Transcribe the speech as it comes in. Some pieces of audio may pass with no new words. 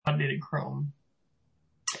outdated Chrome.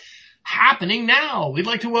 Happening now, we'd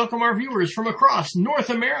like to welcome our viewers from across North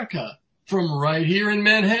America, from right here in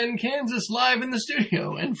Manhattan, Kansas, live in the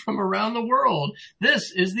studio, and from around the world.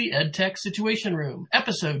 This is the EdTech Situation Room,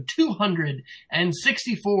 episode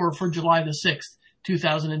 264 for July the 6th,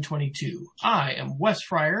 2022. I am Wes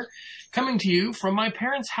Fryer, coming to you from my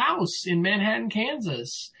parents' house in Manhattan,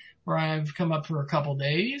 Kansas, where I've come up for a couple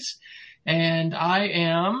days. And I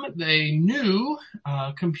am a new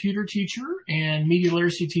computer teacher and media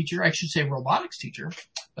literacy teacher. I should say robotics teacher,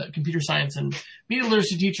 but computer science and media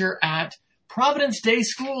literacy teacher at Providence Day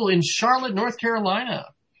School in Charlotte, North Carolina,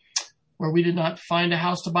 where we did not find a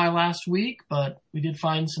house to buy last week, but we did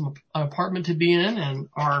find an apartment to be in, and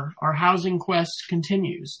our housing quest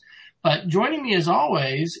continues. But joining me as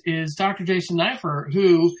always is Dr. Jason Neiffer,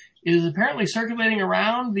 who is apparently circulating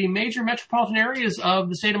around the major metropolitan areas of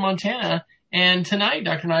the state of Montana. And tonight,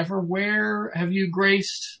 Dr. Neiffer, where have you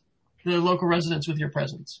graced the local residents with your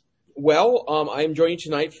presence? Well, I am joining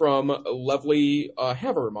tonight from lovely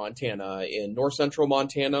Havre, Montana, in north central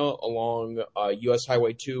Montana, along U.S.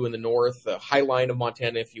 Highway 2 in the north, the High Line of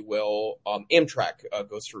Montana, if you will. Amtrak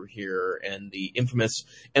goes through here, and the infamous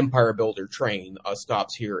Empire Builder train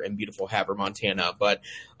stops here in beautiful Havre, Montana. But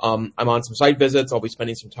I'm on some site visits. I'll be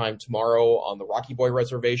spending some time tomorrow on the Rocky Boy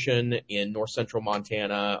Reservation in north central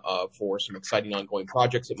Montana for some exciting ongoing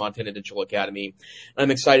projects at Montana Digital Academy. And I'm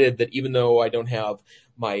excited that even though I don't have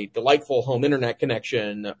my delightful home internet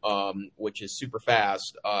connection, which is super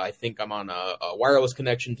fast, I think I'm on a wireless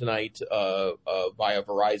connection tonight via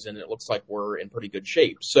Verizon. It looks like we're in pretty good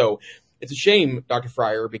shape. So it's a shame, Dr.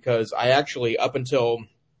 Fryer, because I actually, up until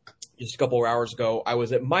just a couple of hours ago, I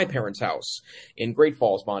was at my parents' house in Great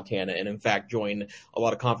Falls, Montana, and in fact joined a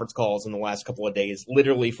lot of conference calls in the last couple of days,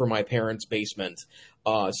 literally from my parents' basement.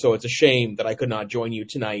 So it's a shame that I could not join you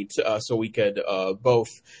tonight, so we could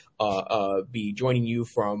both be joining you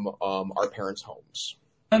from our parents' homes.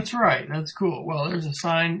 That's right. That's cool. Well, there's a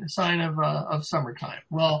sign of summertime.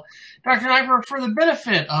 Well, Dr. Neiffer, for the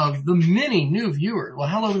benefit of the many new viewers, well,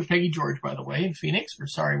 hello to Peggy George, by the way, in Phoenix. We're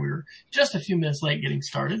sorry we were just a few minutes late getting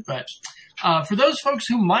started, but for those folks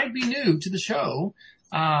who might be new to the show,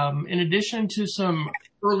 in addition to some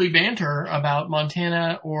early banter about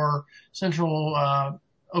Montana or central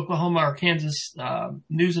Oklahoma or Kansas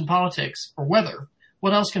news and politics or weather,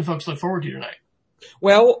 what else can folks look forward to tonight?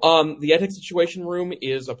 Well, the EdTech Situation Room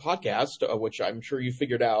is a podcast, which I'm sure you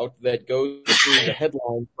figured out, that goes through the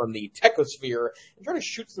headlines from the techosphere and try to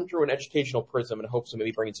shoot them through an educational prism in hopes of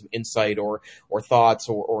maybe bringing some insight or thoughts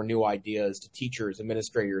or new ideas to teachers,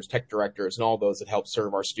 administrators, tech directors, and all those that help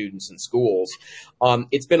serve our students in schools.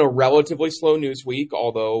 It's been a relatively slow news week,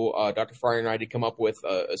 although Dr. Fryer and I did come up with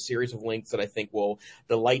a series of links that I think will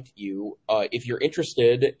delight you. If you're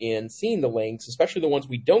interested in seeing the links, especially the ones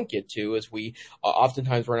we don't get to, as we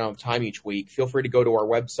oftentimes run out of time each week, feel free to go to our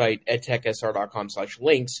website,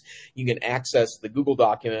 edtechsr.com/links. You can access the Google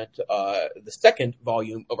document, the second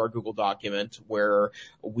volume of our Google document, where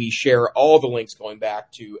we share all the links going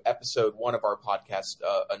back to episode 1 of our podcast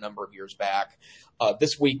a number of years back.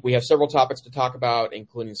 This week, we have several topics to talk about,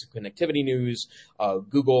 including some connectivity news,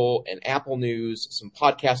 Google and Apple news, some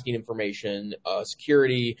podcasting information,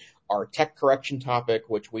 security, our tech correction topic,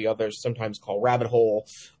 which we others sometimes call rabbit hole,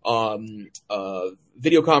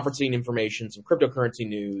 video conferencing information, some cryptocurrency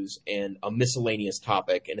news, and a miscellaneous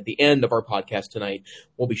topic. And at the end of our podcast tonight,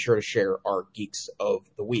 we'll be sure to share our Geeks of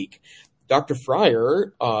the Week. Dr.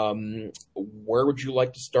 Fryer, where would you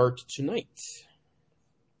like to start tonight?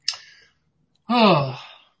 Oh,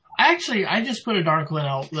 actually, I just put an article in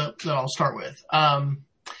that I'll start with.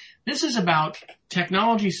 This is about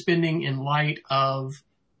technology spending in light of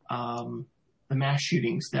the mass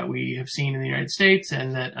shootings that we have seen in the United States,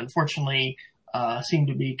 and that unfortunately seem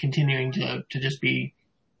to be continuing to just be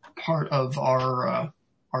part of our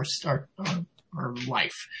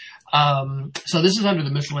life. So this is under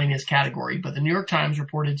the miscellaneous category, but the New York Times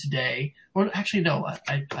reported today. Well, actually, no,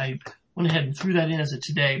 I went ahead and threw that in as a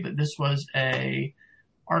today, but this was a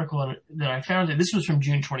article that I found. This was from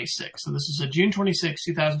June 26th. So this is a June 26,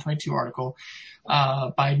 2022 article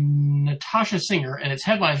by Natasha Singer, and its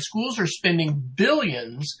headline, "Schools are spending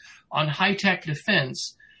billions on high-tech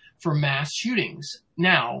defense for mass shootings."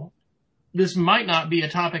 Now, this might not be a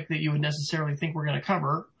topic that you would necessarily think we're going to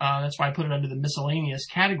cover. That's why I put it under the miscellaneous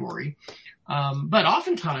category. But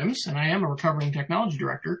oftentimes, and I am a recovering technology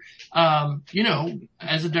director, as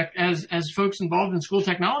folks involved in school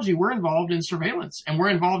technology, we're involved in surveillance, and we're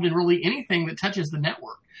involved in really anything that touches the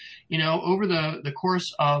network. Over the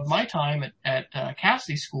course of my time at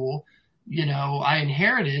Cassidy School, I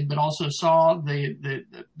inherited, but also saw the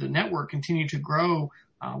network continue to grow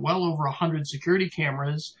well over 100 security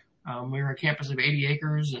cameras. We're a campus of 80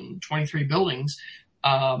 acres and 23 buildings.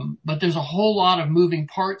 But there's a whole lot of moving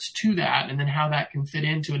parts to that, and then how that can fit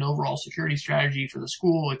into an overall security strategy for the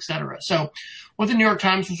school, et cetera. So what the New York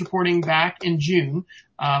Times was reporting back in June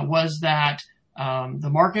was that the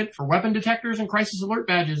market for weapon detectors and crisis alert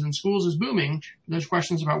badges in schools is booming. There's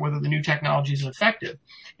questions about whether the new technology is effective.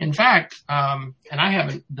 In fact, and I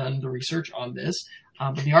haven't done the research on this,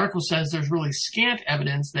 but the article says there's really scant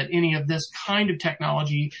evidence that any of this kind of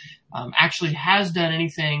technology actually has done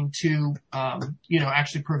anything to,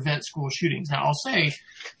 actually prevent school shootings. Now, I'll say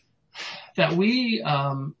that we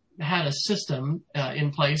had a system in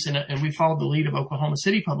place, and we followed the lead of Oklahoma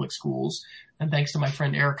City Public Schools. And thanks to my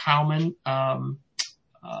friend Eric Heilman, I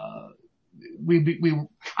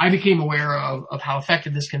became aware of how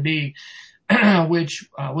effective this can be, which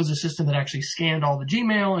was a system that actually scanned all the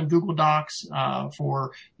Gmail and Google Docs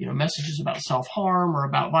for messages about self-harm or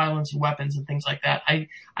about violence and weapons and things like that.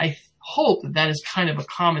 I hope that is kind of a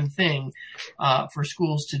common thing for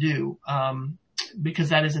schools to do, because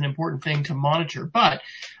that is an important thing to monitor. But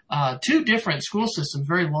two different school systems,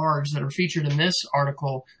 very large, that are featured in this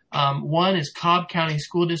article. One is Cobb County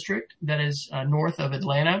School District, that is north of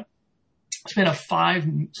Atlanta. Spent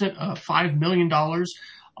 $5 million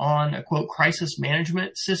on a, quote, crisis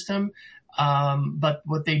management system. But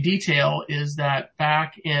what they detail is that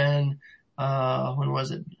back in, when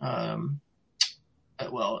was it?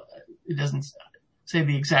 It doesn't say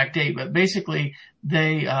the exact date, but basically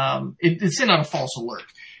it sent out a false alert,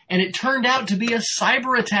 and it turned out to be a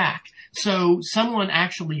cyber attack. So someone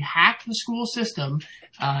actually hacked the school system,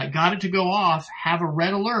 got it to go off, have a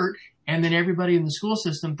red alert, and then everybody in the school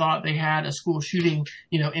system thought they had a school shooting,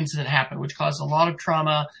 incident happen, which caused a lot of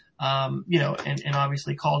trauma, and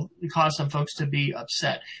obviously caused some folks to be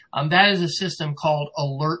upset. That is a system called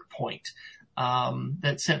Alert Point,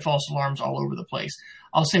 that sent false alarms all over the place.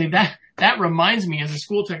 I'll say that reminds me, as a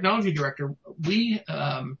school technology director, we,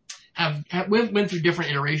 went through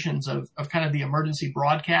different iterations of kind of the emergency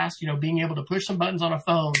broadcast, being able to push some buttons on a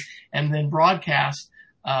phone and then broadcast,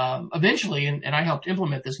 eventually, and I helped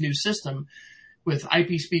implement this new system with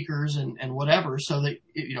IP speakers and whatever, so that,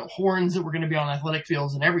 horns that were going to be on athletic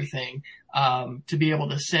fields and everything, to be able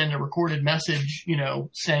to send a recorded message,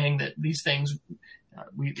 saying that these things,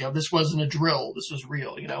 this wasn't a drill, this was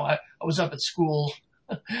real. I was up at school,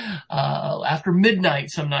 after midnight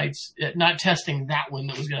some nights, not testing that one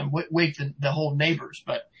that was going to wake the whole neighbors.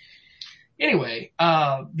 But anyway,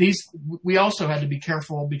 we also had to be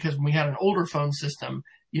careful, because when we had an older phone system,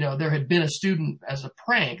 there had been a student as a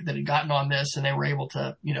prank that had gotten on this, and they were able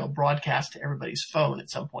to, broadcast to everybody's phone at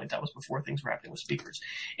some point. That was before things were happening with speakers.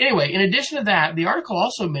 Anyway, in addition to that, the article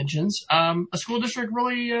also mentions a school district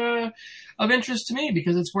really of interest to me,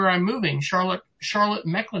 because it's where I'm moving, Charlotte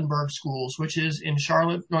Mecklenburg Schools, which is in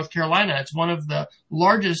Charlotte, North Carolina. It's one of the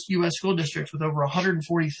largest U.S. school districts with over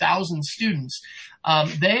 140,000 students.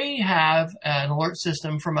 They have an alert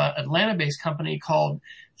system from an Atlanta-based company called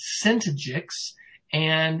Centegix.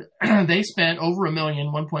 And they spent over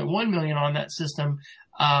 $1.1 million on that system,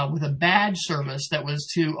 with a badge service that was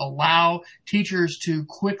to allow teachers to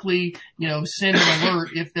quickly, send an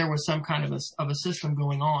alert if there was some kind of a system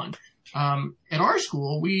going on. At our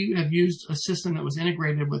school, we have used a system that was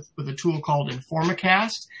integrated with a tool called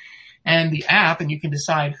Informacast. And the app, and you can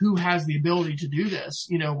decide who has the ability to do this,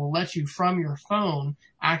 will let you from your phone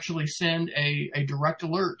actually send a direct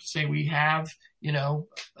alert to say we have, a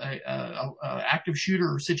active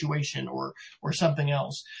shooter situation or something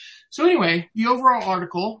else. So anyway, the overall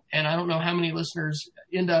article, and I don't know how many listeners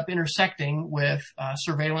end up intersecting with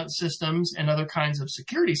surveillance systems and other kinds of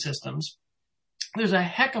security systems. There's a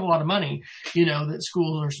heck of a lot of money, that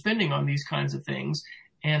schools are spending on these kinds of things.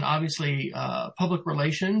 And obviously, public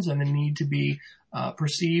relations and the need to be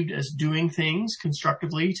perceived as doing things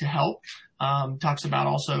constructively to help. Talks about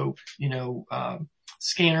also,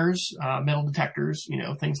 scanners, metal detectors,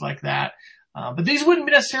 things like that. But these wouldn't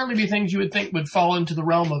necessarily be things you would think would fall into the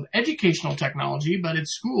realm of educational technology, but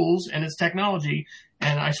it's schools and it's technology.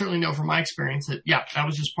 And I certainly know from my experience that, that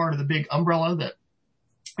was just part of the big umbrella that,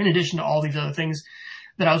 in addition to all these other things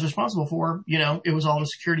that I was responsible for, it was all the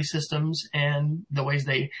security systems and the ways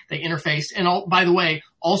they interfaced. And by the way,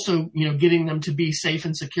 also, getting them to be safe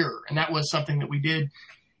and secure. And that was something that we did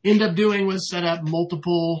end up doing, was set up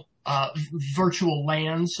multiple virtual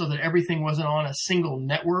LANs so that everything wasn't on a single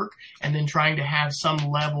network, and then trying to have some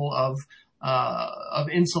level of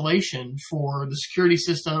insulation for the security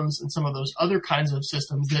systems and some of those other kinds of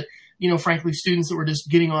systems that, frankly, students that were just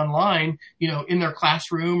getting online, in their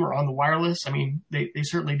classroom or on the wireless, I mean, they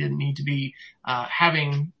certainly didn't need to be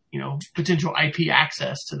having potential IP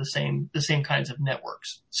access to the same kinds of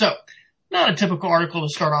networks. So not a typical article to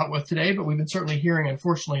start out with today, but we've been certainly hearing,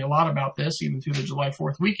 unfortunately, a lot about this even through the July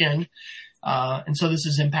 4th weekend. And so this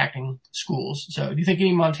is impacting schools. So do you think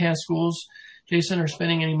any Montana schools, Jason, are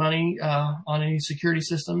spending any money on any security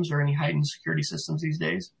systems or any heightened security systems these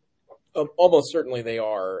days? Almost certainly they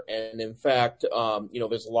are, and in fact,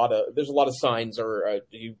 there's a lot of signs, or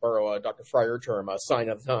you borrow a Dr. Fryer term, a sign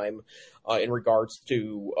of the time, in regards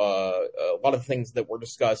to a lot of things that were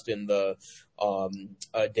discussed in the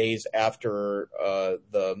days after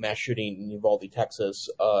the mass shooting in Uvalde, Texas.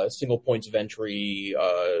 Single points of entry,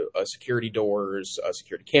 security doors,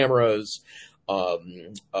 security cameras.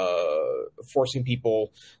 Forcing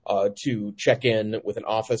people to check in with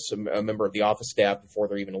a member of the office staff before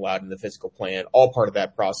they're even allowed in the physical plant, all part of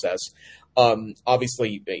that process.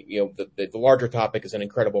 Obviously, the larger topic is an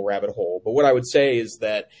incredible rabbit hole. But what I would say is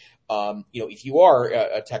that, if you are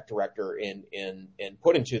a tech director and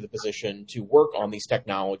put into the position to work on these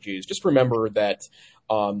technologies, just remember that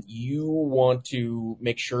you want to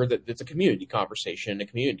make sure that it's a community conversation, a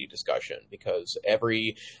community discussion, because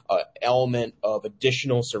every element of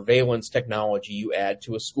additional surveillance technology you add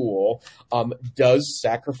to a school does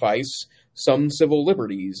sacrifice some civil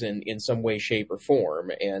liberties in some way, shape, or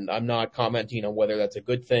form. And I'm not commenting on whether that's a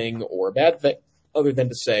good thing or a bad thing, other than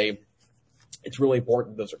to say it's really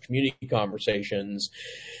important those are community conversations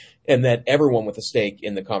and that everyone with a stake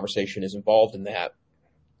in the conversation is involved in that.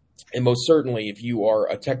 And most certainly, if you are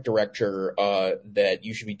a tech director, that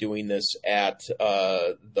you should be doing this at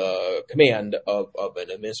the command of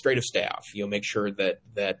an administrative staff. Make sure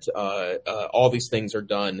that all these things are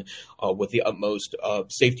done with the utmost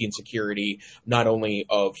of safety and security, not only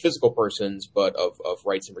of physical persons, but of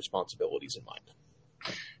rights and responsibilities in mind.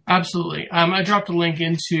 Absolutely. I dropped a link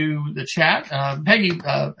into the chat. Peggy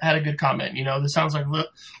had a good comment. This sounds like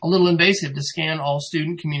a little invasive to scan all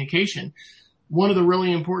student communication. One of the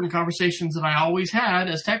really important conversations that I always had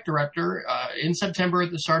as tech director in September at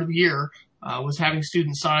the start of the year was having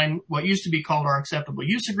students sign what used to be called our acceptable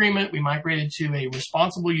use agreement. We migrated to a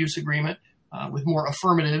responsible use agreement with more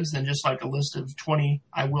affirmatives than just like a list of 20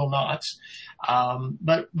 I will nots.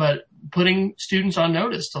 But putting students on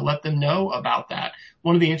notice to let them know about that.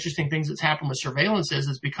 One of the interesting things that's happened with surveillance is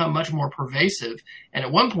it's become much more pervasive. And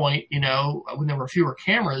at one point, when there were fewer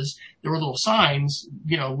cameras, there were little signs,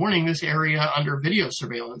 warning this area under video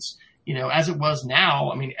surveillance. As it was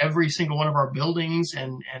now, every single one of our buildings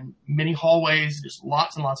and many hallways, just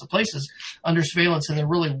lots and lots of places under surveillance, and there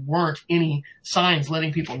really weren't any signs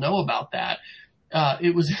letting people know about that.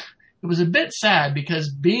 It was a bit sad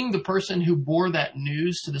because being the person who bore that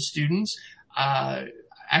news to the students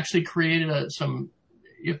actually created some,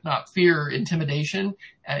 if not fear, intimidation,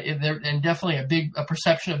 and definitely a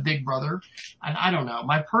perception of Big Brother. And I don't know.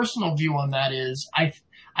 My personal view on that is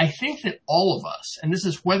I think that all of us, and this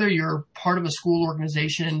is whether you're part of a school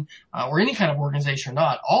organization or any kind of organization or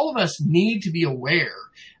not, all of us need to be aware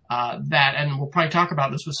that, and we'll probably talk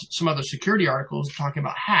about this with some other security articles talking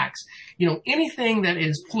about hacks, anything that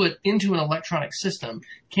is put into an electronic system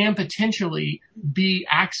can potentially be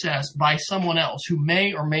accessed by someone else who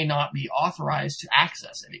may or may not be authorized to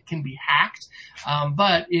access it. It can be hacked,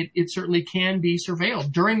 but it certainly can be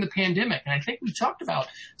surveilled during the pandemic. And I think we talked about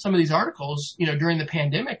some of these articles, during the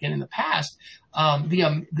pandemic and in the past.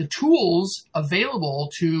 The tools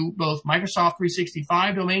available to both Microsoft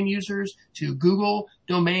 365 domain users, to Google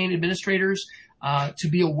domain administrators, to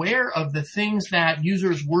be aware of the things that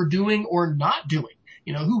users were doing or not doing.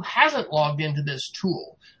 Who hasn't logged into this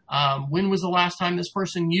tool? When was the last time this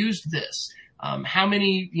person used this? How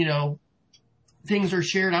many, things are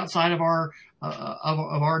shared outside of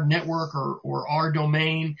our network or our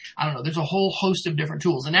domain? I don't know. There's a whole host of different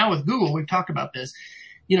tools. And now with Google, we've talked about this.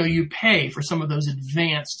 You pay for some of those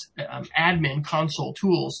advanced admin console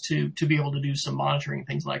tools to be able to do some monitoring and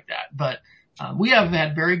things like that. But we have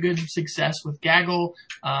had very good success with Gaggle.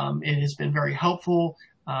 It has been very helpful.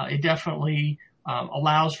 It definitely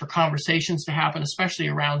allows for conversations to happen, especially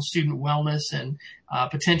around student wellness and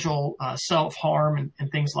potential self-harm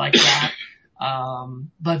and things like that.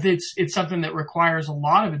 But it's something that requires a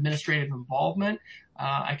lot of administrative involvement.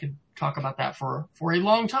 I could talk about that for a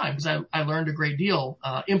long time because I learned a great deal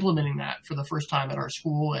implementing that for the first time at our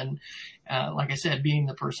school. And like I said, being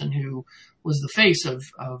the person who was the face of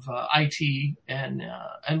IT and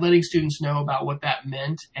letting students know about what that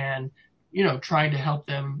meant and, trying to help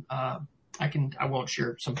them. I won't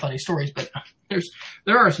share some funny stories, but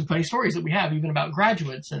there are some funny stories that we have even about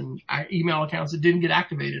graduates and email accounts that didn't get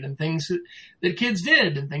activated and things that kids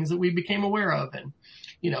did and things that we became aware of. And,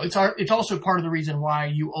 it's also part of the reason why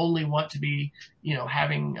you only want to be,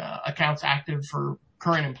 having accounts active for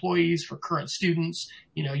current employees, for current students.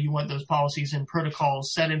 You want those policies and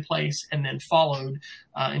protocols set in place and then followed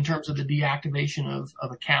in terms of the deactivation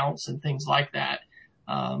of accounts and things like that.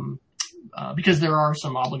 Because there are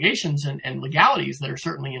some obligations and legalities that are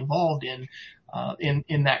certainly involved in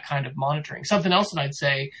that kind of monitoring. Something else that I'd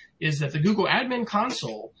say is that the Google Admin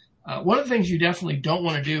Console, one of the things you definitely don't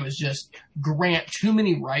want to do is just grant too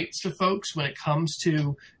many rights to folks when it comes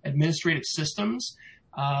to administrative systems.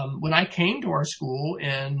 When I came to our school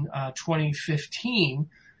in 2015,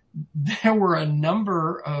 there were a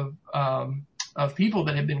number of people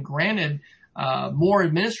that had been granted more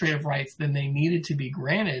administrative rights than they needed to be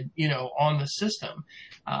granted, on the system.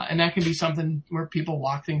 And that can be something where people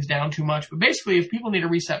lock things down too much. But basically, if people need to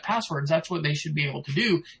reset passwords, that's what they should be able to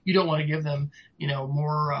do. You don't want to give them,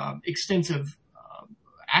 more extensive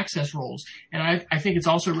access roles. And I think it's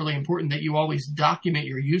also really important that you always document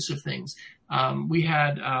your use of things. We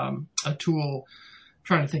had a tool, I'm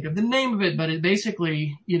trying to think of the name of it, but it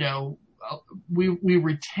basically, we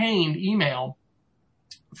retained email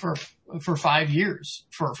for 5 years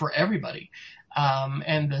for everybody.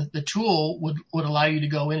 And the tool would allow you to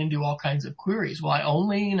go in and do all kinds of queries. Well, I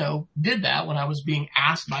only, did that when I was being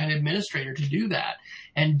asked by an administrator to do that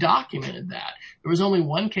and documented that. There was only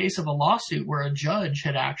one case of a lawsuit where a judge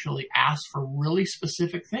had actually asked for really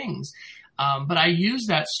specific things. But I used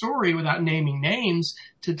that story without naming names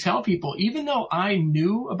to tell people, even though I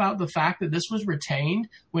knew about the fact that this was retained,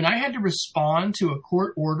 when I had to respond to a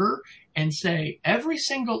court order and say every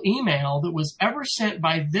single email that was ever sent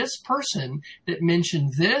by this person that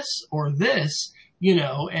mentioned this or this,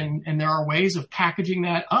 and there are ways of packaging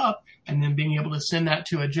that up and then being able to send that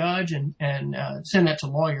to a judge and send that to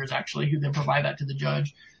lawyers actually, who then provide that to the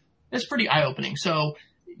judge. It's pretty eye-opening. So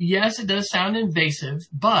yes, it does sound invasive,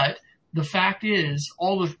 but the fact is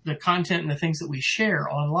all of the content and the things that we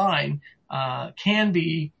share online can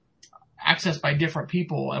be accessed by different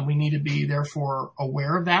people, and we need to be therefore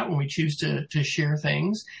aware of that when we choose to share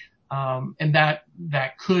things. And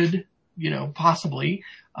that could, possibly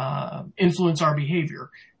influence our behavior.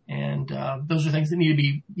 And those are things that need to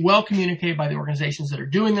be well communicated by the organizations that are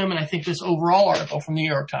doing them. And I think this overall article from the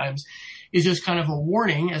New York Times is just kind of a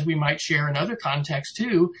warning, as we might share in other contexts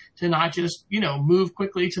too, to not just, move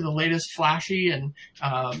quickly to the latest flashy and,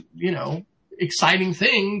 exciting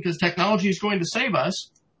thing, because technology is going to save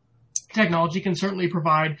us. Technology can certainly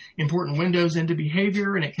provide important windows into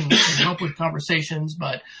behavior, and it can help with conversations,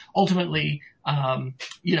 but ultimately,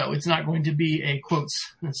 it's not going to be a, quotes,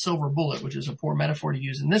 silver bullet, which is a poor metaphor to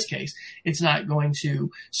use in this case. It's not going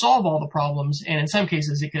to solve all the problems, and in some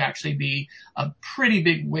cases, it could actually be a pretty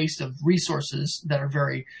big waste of resources that are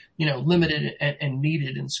very, limited and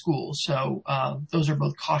needed in schools. So those are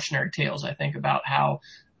both cautionary tales, I think, about how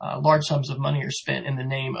large sums of money are spent in the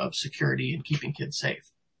name of security and keeping kids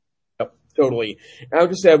safe. Totally. And I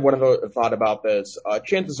would just add one other thought about this.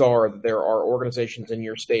 Chances are that there are organizations in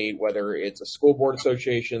your state, whether it's a school board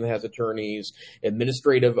association that has attorneys,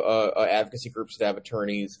 administrative advocacy groups that have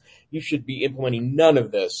attorneys. You should be implementing none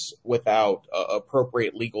of this without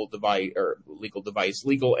appropriate legal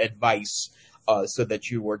advice, so that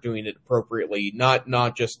you are doing it appropriately,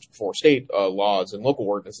 not just for state laws and local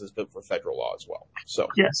ordinances, but for federal law as well. So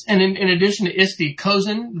yes, and in addition to ISTE,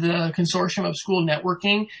 COSN, the Consortium of School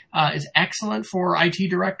Networking, is excellent for IT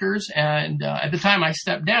directors. And at the time I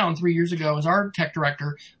stepped down 3 years ago as our tech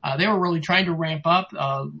director, they were really trying to ramp up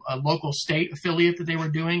a local state affiliate that they were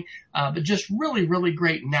doing, but just really, really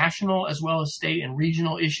great national as well as state and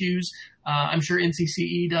regional issues. I'm sure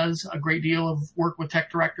NCCE does a great deal of work with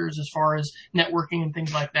tech directors as far as networking and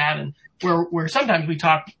things like that. And where sometimes we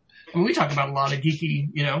talk about a lot of geeky,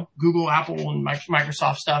 Google, Apple, and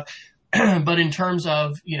Microsoft stuff. But in terms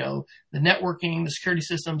of, the networking, the security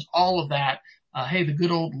systems, all of that, hey, the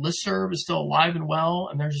good old listserv is still alive and well.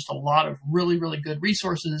 And there's just a lot of really, really good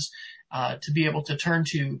resources to be able to turn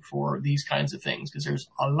to for these kinds of things, because there's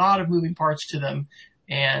a lot of moving parts to them.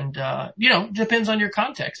 And, depends on your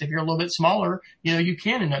context. If you're a little bit smaller, you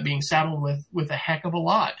can end up being saddled with a heck of a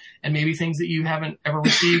lot, and maybe things that you haven't ever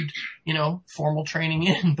received, formal training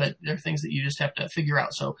in, but they're things that you just have to figure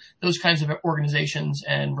out. So those kinds of organizations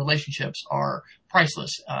and relationships are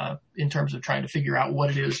priceless, in terms of trying to figure out what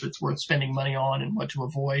it is that's worth spending money on and what to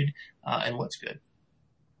avoid, and what's good.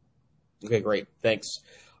 Okay, great. Thanks.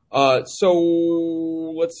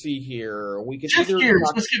 So let's see here. We could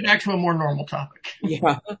Let's get back to a more normal topic.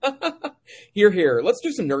 Yeah. Here. Let's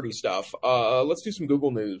do some nerdy stuff. Let's do some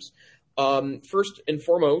Google News. First and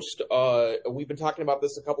foremost, we've been talking about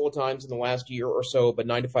this a couple of times in the last year or so, but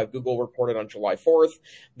 9 to 5 Google reported on July 4th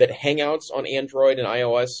that Hangouts on Android and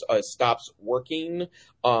iOS stops working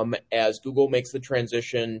as Google makes the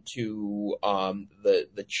transition to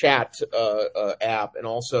the chat app and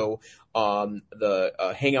also the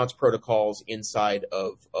Hangouts protocols inside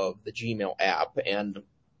of the Gmail app. And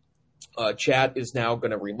chat is now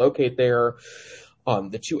going to relocate there.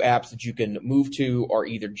 The two apps that you can move to are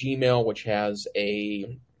either Gmail, which has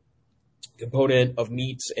a component of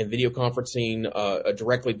Meets and video conferencing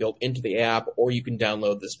directly built into the app, or you can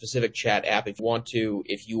download the specific chat app if you want to.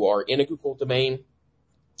 If you are in a Google domain,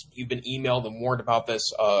 you've been emailed and warned about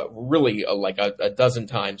this really like a dozen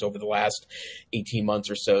times over the last 18 months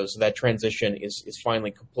or so. So that transition is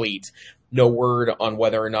finally complete. No word on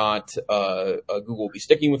whether or not Google will be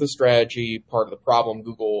sticking with the strategy. Part of the problem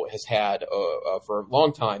Google has had for a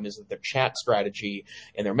long time is that their chat strategy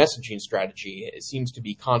and their messaging strategy seems to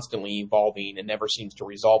be constantly evolving and never seems to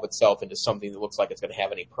resolve itself into something that looks like it's going to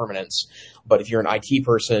have any permanence. But if you're an IT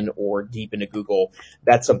person or deep into Google,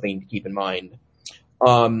 that's something to keep in mind.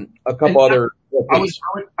 A couple other. I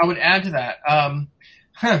would add to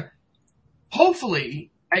that.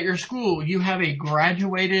 Hopefully, at your school, you have a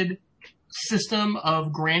graduated system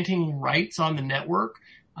of granting rights on the network.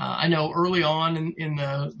 I know early on in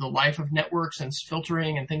the life of networks and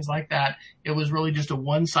filtering and things like that, it was really just a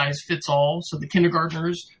one size fits all. So the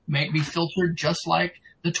kindergartners may be filtered just like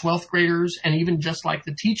the 12th graders and even just like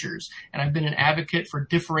the teachers. And I've been an advocate for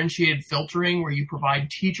differentiated filtering where you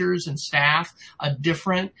provide teachers and staff a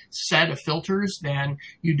different set of filters than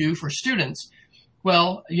you do for students.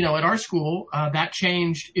 Well, at our school, that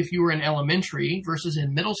changed if you were in elementary versus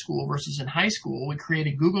in middle school versus in high school. We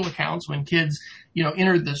created Google accounts when kids,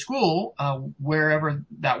 entered the school, wherever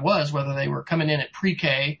that was, whether they were coming in at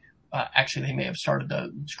pre-K. Actually, they may have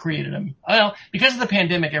created them. Well, because of the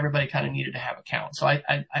pandemic, everybody kind of needed to have accounts. So I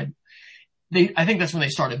think that's when they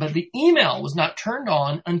started. But the email was not turned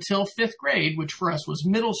on until 5th grade, which for us was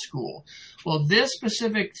middle school. Well, this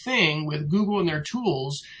specific thing with Google and their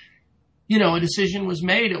tools, a decision was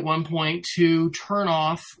made at one point to turn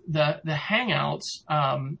off the Hangouts,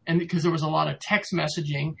 and because there was a lot of text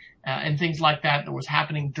messaging and things like that was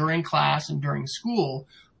happening during class and during school.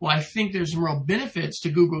 Well, I think there's some real benefits to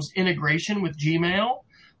Google's integration with Gmail,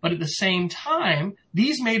 but at the same time,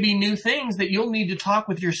 these may be new things that you'll need to talk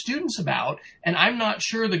with your students about, and I'm not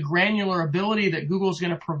sure the granular ability that Google's going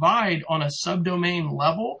to provide on a subdomain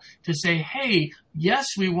level to say, hey, yes,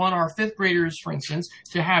 we want our 5th graders, for instance,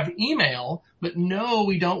 to have email, but no,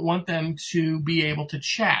 we don't want them to be able to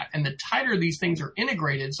chat. And the tighter these things are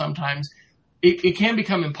integrated, sometimes it can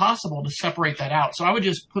become impossible to separate that out. So I would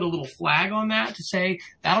just put a little flag on that to say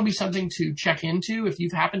that'll be something to check into. If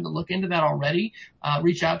you've happened to look into that already,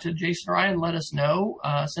 reach out to Jason or I and let us know.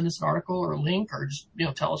 Send us an article or a link, or just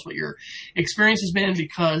tell us what your experience has been,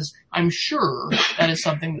 because I'm sure that is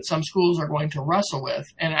something that some schools are going to wrestle with.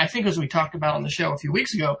 And I think, as we talked about on the show a few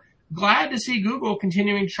weeks ago, glad to see Google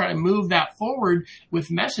continuing to try to move that forward with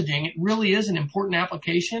messaging. It really is an important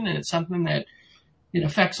application, and it's something that it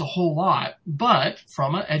affects a whole lot. But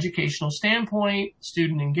from an educational standpoint,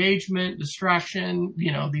 student engagement, distraction,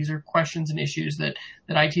 these are questions and issues that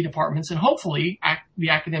IT departments and hopefully the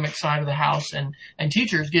academic side of the house and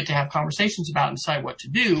teachers get to have conversations about and decide what to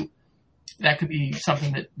do. That could be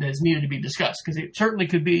something that is needed to be discussed, because it certainly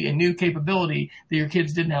could be a new capability that your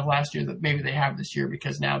kids didn't have last year that maybe they have this year,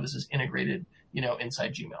 because now this is integrated,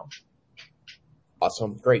 inside Gmail.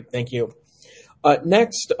 Awesome. Great. Thank you.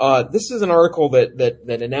 Next, this is an article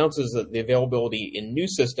that announces the availability in new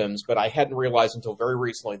systems, but I hadn't realized until very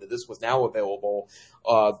recently that this was now available.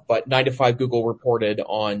 But 9 to 5 Google reported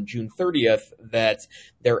on June 30th that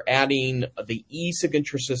they're adding the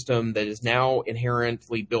e-signature system that is now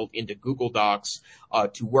inherently built into Google Docs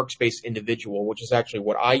to Workspace Individual, which is actually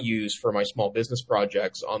what I use for my small business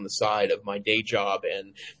projects on the side of my day job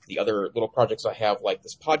and the other little projects I have, like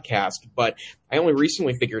this podcast. But I only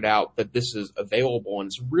recently figured out that this is available, and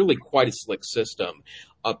it's really quite a slick system.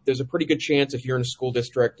 There's a pretty good chance, if you're in a school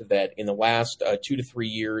district, that in the last 2 to 3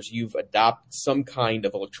 years, you've adopted some kind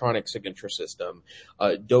of electronic signature system.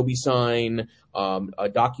 Adobe Sign,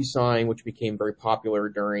 DocuSign, which became very popular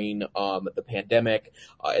during the pandemic.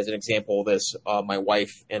 As an example of this, my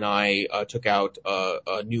wife and I took out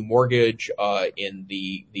a new mortgage in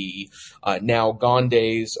the now gone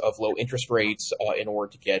days of low interest rates in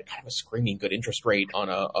order to get kind of a screaming good interest rate on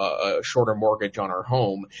a shorter mortgage on our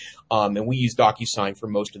home. And we use DocuSign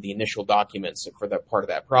for most of the initial documents for that part of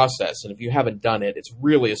that process. And if you haven't done it, it's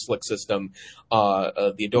really a slick system.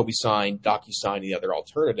 The Adobe Sign, DocuSign, and the other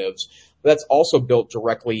alternatives. That's also built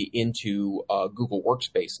directly into Google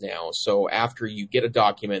Workspace now. So after you get a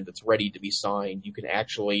document that's ready to be signed, you can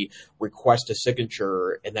actually request a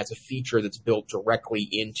signature, and that's a feature that's built directly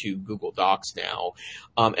into Google Docs now.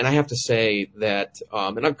 And I have to say that,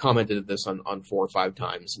 and I've commented this on 4 or 5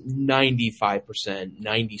 times, 95%,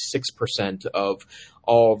 96% of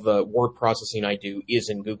all the word processing I do is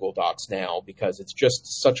in Google Docs now, because it's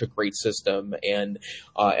just such a great system. And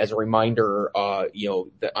as a reminder,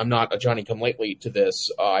 that I'm not a Johnny-come-lately to this.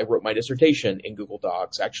 I wrote my dissertation in Google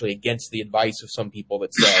Docs, actually against the advice of some people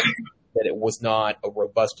that said that it was not a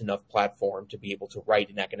robust enough platform to be able to write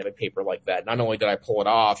an academic paper like that. Not only did I pull it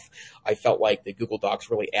off, I felt like the Google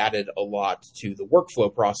Docs really added a lot to the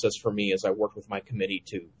workflow process for me as I worked with my committee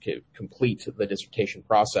to complete the dissertation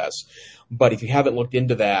process. But if you haven't looked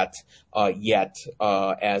into that yet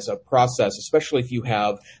as a process, especially if you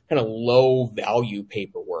have kind of low value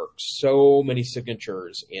paperwork, so many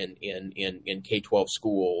signatures in K-12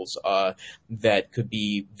 schools that could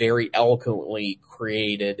be very eloquently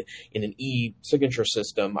created in an e-signature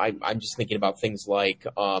system. I'm just thinking about things like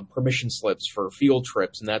permission slips for field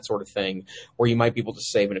trips and that sort of thing, where you might be able to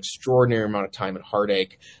save an extraordinary amount of time and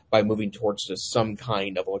heartache by moving towards just some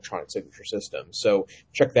kind of electronic signature system. So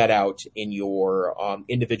check that out in your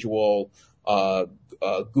individual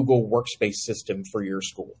Google Workspace system for your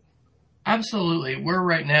school. Absolutely. We're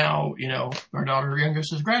right now, our daughter,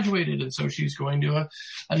 youngest, has graduated, and so she's going to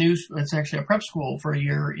it's actually a prep school for a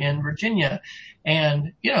year in Virginia.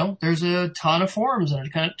 And, there's a ton of forms and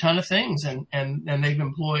a ton of things, and they've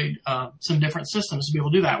employed some different systems to be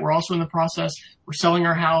able to do that. We're also in the process, we're selling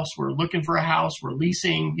our house, we're looking for a house, we're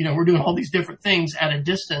leasing, we're doing all these different things at a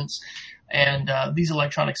distance. And these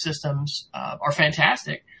electronic systems are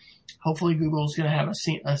fantastic. Hopefully Google's going to have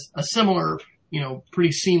a similar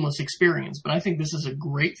pretty seamless experience. But I think this is a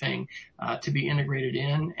great thing to be integrated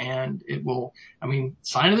in, and it will,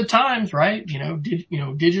 sign of the times, right?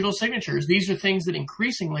 Digital signatures. These are things that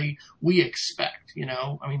increasingly we expect,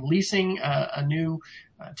 leasing a new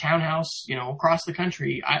townhouse, across the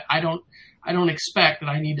country. I don't expect that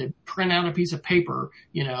I need to print out a piece of paper,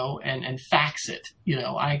 and fax it.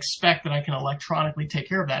 I expect that I can electronically take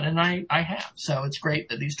care of that, and I have. So it's great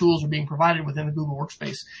that these tools are being provided within the Google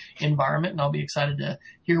Workspace environment, and I'll be excited to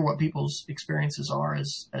hear what people's experiences are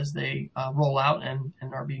as they roll out and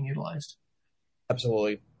are being utilized.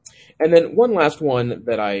 Absolutely. And then one last one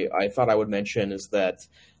that I thought I would mention is that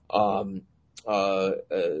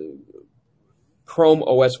Chrome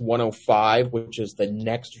OS 105, which is the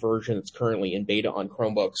next version that's currently in beta on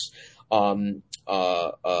Chromebooks,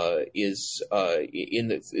 it's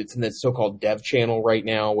in the so-called dev channel right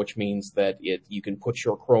now, which means that you can put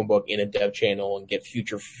your Chromebook in a dev channel and get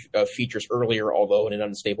future features earlier, although in an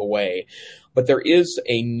unstable way. But there is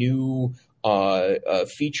a new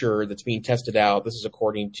feature that's being tested out. This is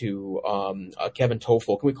according to Kevin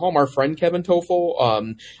Toffel. Can we call him our friend Kevin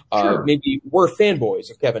Toffel? Sure. Maybe we're fanboys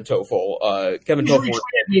of Kevin Toffel. Kevin Toffel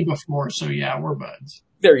tweeted me before, so yeah, we're buds.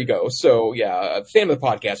 There you go. So yeah, a fan of the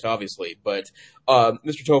podcast, obviously. But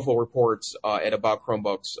Mr. Toffel reports at About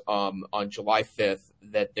Chromebooks on July 5th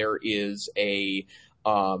that there is a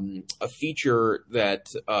feature that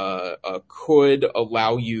could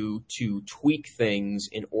allow you to tweak things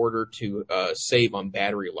in order to save on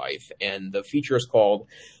battery life. And the feature is called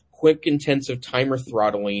Quick Intensive Timer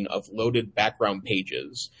Throttling of Loaded Background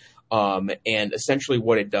Pages. And essentially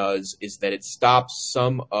what it does is that it stops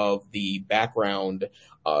some of the background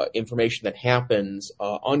information that happens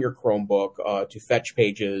on your Chromebook to fetch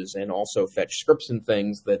pages and also fetch scripts and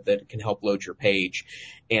things that can help load your page.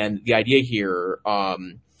 And the idea here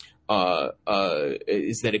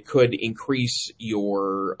is that it could increase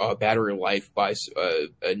your battery life by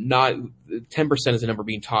not 10% is a number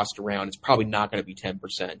being tossed around. It's probably not going to be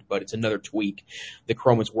 10%, but it's another tweak that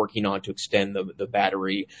Chrome is working on to extend the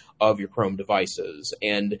battery of your Chrome devices.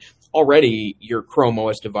 And already your Chrome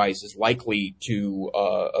OS device is likely to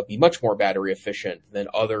be much more battery efficient than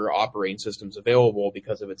other operating systems available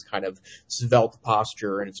because of its kind of svelte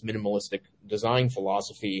posture and its minimalistic design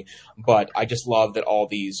philosophy. But I just love that all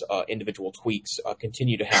these individual tweaks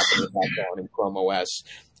continue to happen in the background in Chrome OS.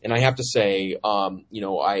 And I have to say,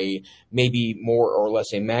 I may be more or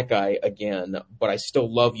less a Mac guy again, but I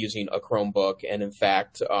still love using a Chromebook. And in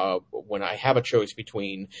fact, when I have a choice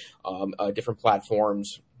between different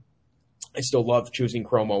platforms, I still love choosing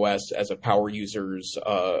Chrome OS as a power user's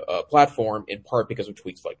platform, in part because of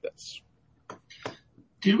tweaks like this.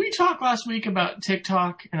 Did we talk last week about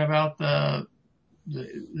TikTok and about the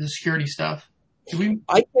security stuff?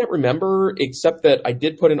 I can't remember, except that I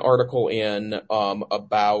did put an article in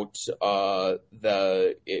about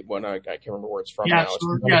when I can't remember where it's from Yeah, now. It's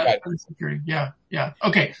sure. from Yeah, Democrat. security. Yeah, yeah.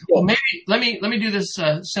 Okay. Yeah. Well, maybe let me do this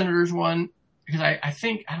senators one because I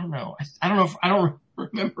think I don't know. I don't know if I don't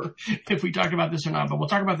remember if we talked about this or not, but we'll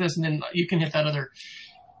talk about this and then you can hit that other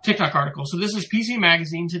TikTok article. So this is PC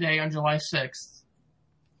Magazine today on July 6th.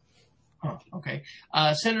 Oh, okay.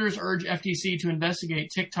 Senators urge FTC to investigate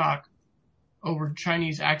TikTok over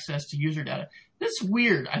Chinese access to user data. That's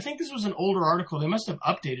weird. I think this was an older article. They must have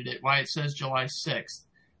updated it why it says July 6th.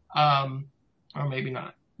 Or maybe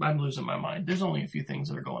not. I'm losing my mind. There's only a few things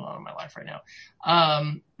that are going on in my life right now.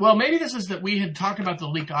 Well, maybe this is that we had talked about the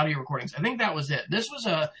leaked audio recordings. I think that was it. This was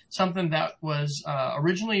something that was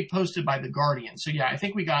originally posted by The Guardian. So yeah, I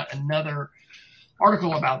think we got another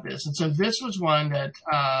article about this. And so this was one that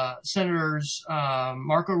Senators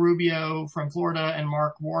Marco Rubio from Florida and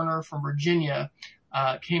Mark Warner from Virginia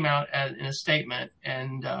came out in a statement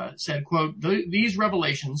and said, quote, these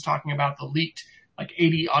revelations, talking about the leaked like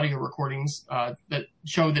 80 audio recordings that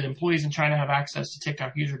show that employees in China have access to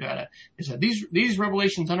TikTok user data. They said these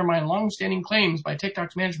revelations undermine long-standing claims by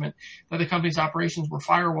TikTok's management that the company's operations were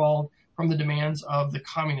firewalled from the demands of the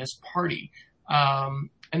Communist Party.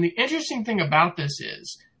 And the interesting thing about this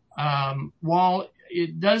is, while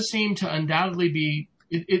it does seem to undoubtedly be,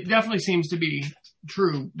 it definitely seems to be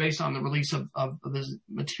true based on the release of the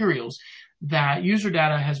materials that user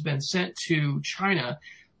data has been sent to China.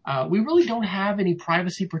 We really don't have any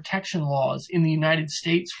privacy protection laws in the United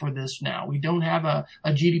States for this now. We don't have a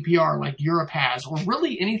GDPR like Europe has, or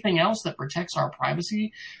really anything else that protects our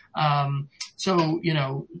privacy. So, you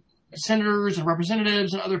know, senators and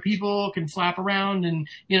representatives and other people can flap around and,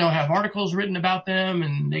 you know, have articles written about them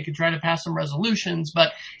and they can try to pass some resolutions.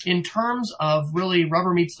 But in terms of really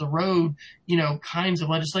rubber meets the road, you know, kinds of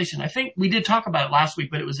legislation, I think we did talk about it last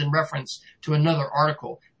week, but it was in reference to another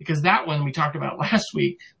article, because that one we talked about last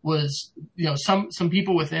week was, you know, some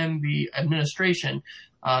people within the administration,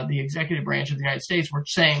 the executive branch of the United States, were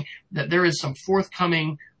saying that there is some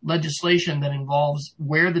forthcoming legislation that involves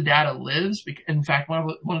where the data lives. In fact,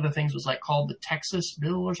 one of the things was like called the Texas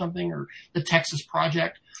Bill or something, or the Texas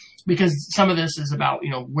Project, because some of this is about, you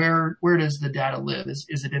know, where does the data live?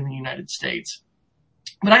 Is it in the United States?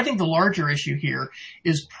 But I think the larger issue here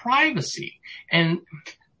is privacy. And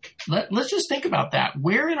let's just think about that.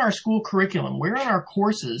 Where in our school curriculum, where in our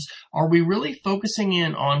courses are we really focusing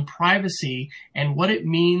in on privacy and what it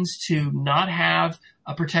means to not have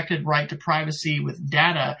a protected right to privacy with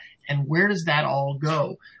data, and where does that all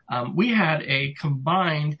go? We had a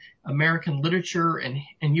combined American literature and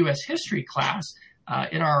U.S. history class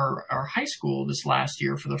in our high school this last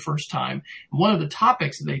year for the first time. One of the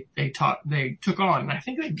topics they took on, and I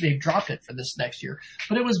think they dropped it for this next year,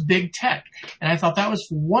 but it was big tech. And I thought that was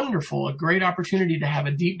wonderful, a great opportunity to have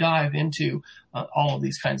a deep dive into all of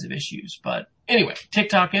these kinds of issues. But anyway,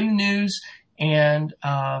 TikTok in the news, and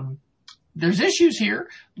there's issues here,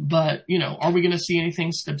 but, you know, are we going to see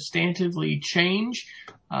anything substantively change?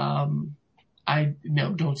 I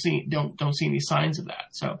don't see any signs of that.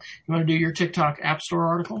 So you want to do your TikTok App Store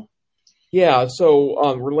article? Yeah,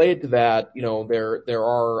 so related to that, you know, there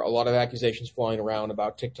are a lot of accusations flying around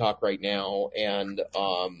about TikTok right now, and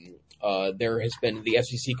there has been the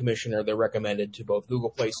FCC commissioner that recommended to both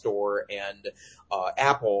Google Play Store and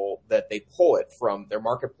Apple that they pull it from their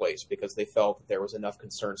marketplace because they felt that there was enough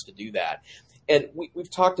concerns to do that. And we've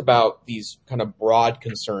talked about these kind of broad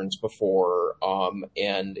concerns before,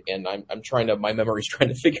 and I'm trying to, my memory's trying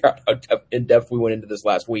to figure out how in depth we went into this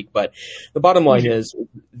last week. But the bottom line is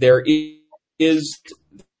there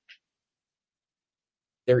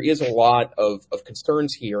is a lot of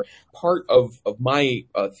concerns here. Part of my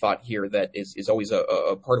thought here that is always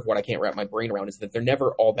a part of what I can't wrap my brain around is that they're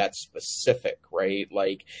never all that specific, right?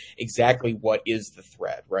 Like exactly what is the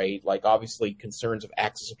threat, right? Like obviously concerns of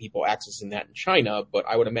access of people accessing that in China, but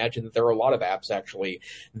I would imagine that there are a lot of apps actually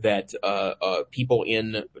that people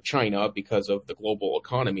in China, because of the global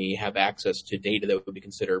economy, have access to data that would be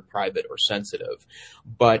considered private or sensitive.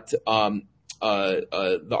 But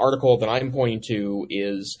the article that I'm pointing to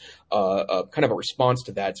is kind of a response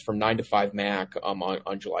to that. It's from 9 to 5 Mac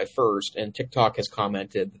on July 1st, and TikTok has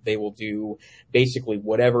commented that they will do basically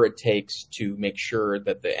whatever it takes to make sure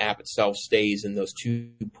that the app itself stays in those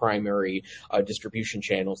two primary distribution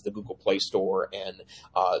channels, the Google Play Store and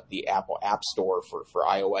the Apple App Store for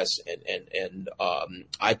iOS and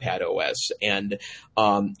iPad OS. And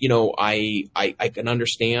you know, I can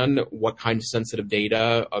understand what kind of sensitive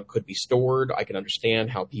data could be stored. I can understand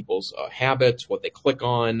how people's habits, what they click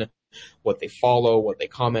on, what they follow, what they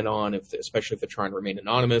comment on, especially if they're trying to remain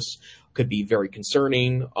anonymous, could be very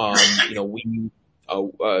concerning.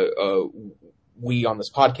 We on this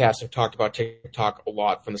podcast have talked about TikTok a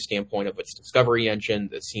lot from the standpoint of its discovery engine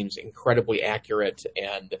that seems incredibly accurate.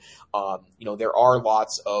 And, there are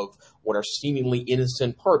lots of what are seemingly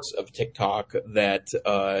innocent parts of TikTok that,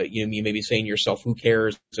 you may be saying to yourself, who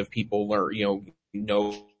cares if people learn,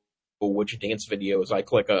 which dance videos I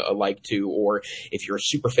click a like to, or if you're a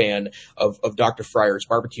super fan of Dr. Fryer's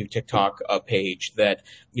barbecue TikTok page,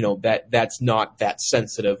 that's not that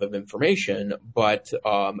sensitive of information. But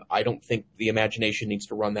I don't think the imagination needs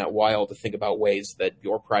to run that wild to think about ways that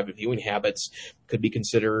your private viewing habits could be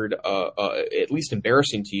considered at least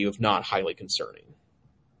embarrassing to you, if not highly concerning.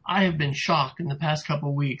 I have been shocked in the past couple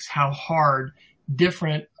of weeks how hard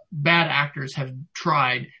different bad actors have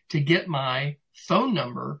tried to get my phone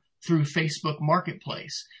number through Facebook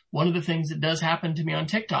Marketplace. One of the things that does happen to me on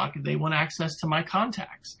TikTok, they want access to my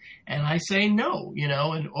contacts. And I say no,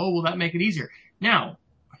 and will that make it easier? Now,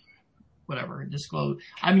 whatever, disclose.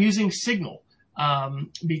 I'm using Signal,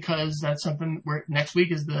 because that's something where next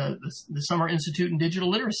week is the Summer Institute in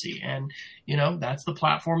Digital Literacy. And, that's the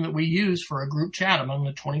platform that we use for a group chat among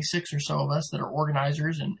the 26 or so of us that are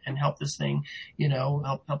organizers and help this thing,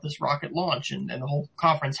 help this rocket launch and the whole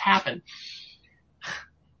conference happen.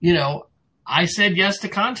 I said yes to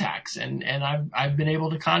contacts and I've been able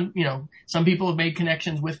to some people have made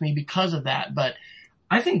connections with me because of that, but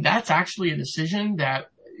I think that's actually a decision that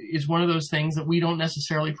is one of those things that we don't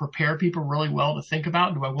necessarily prepare people really well to think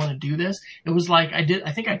about. Do I want to do this? It was like I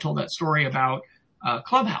think I told that story about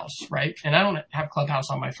Clubhouse, right? And I don't have Clubhouse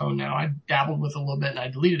on my phone now. I dabbled with it a little bit and I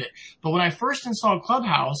deleted it. But when I first installed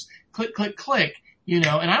Clubhouse, click, and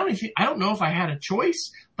I don't know if I had a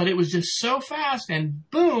choice, but it was just so fast and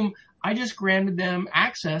boom, I just granted them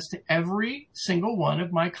access to every single one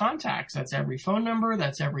of my contacts. That's every phone number.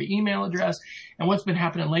 That's every email address. And what's been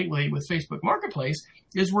happening lately with Facebook Marketplace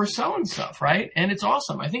is we're selling stuff, right? And it's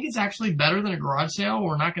awesome. I think it's actually better than a garage sale.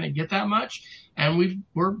 We're not going to get that much. And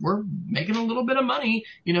we're making a little bit of money,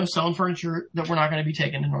 selling furniture that we're not going to be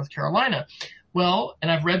taking to North Carolina. Well, and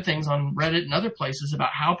I've read things on Reddit and other places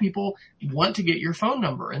about how people want to get your phone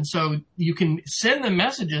number. And so you can send them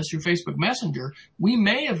messages through Facebook Messenger. We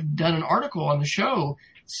may have done an article on the show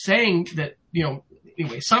saying that,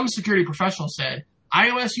 anyway, some security professional said,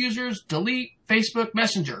 iOS users delete Facebook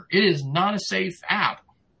Messenger. It is not a safe app.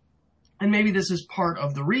 And maybe this is part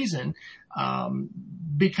of the reason,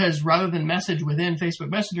 because rather than message within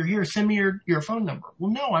Facebook Messenger, here, send me your phone number.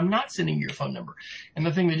 Well, no, I'm not sending you your phone number. And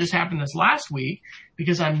the thing that just happened this last week,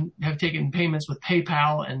 because I have taken payments with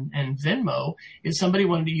PayPal and Venmo, is somebody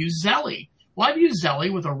wanted to use Zelly. Well, I've used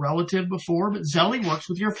Zelly with a relative before, but Zelly works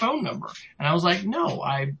with your phone number. And I was like, no,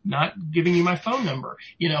 I'm not giving you my phone number.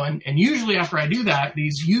 And usually after I do that,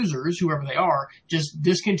 these users, whoever they are, just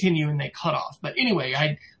discontinue and they cut off. But anyway,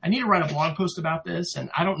 I need to write a blog post about this,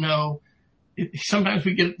 and I don't know. Sometimes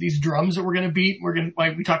we get these drums that we're going to beat.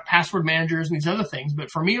 We talk password managers and these other things.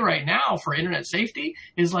 But for me right now, for internet safety,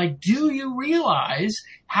 is like, do you realize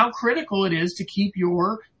how critical it is to keep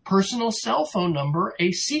your personal cell phone number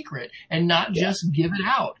a secret and not just give it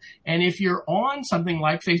out? And if you're on something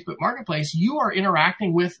like Facebook Marketplace, you are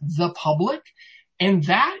interacting with the public. And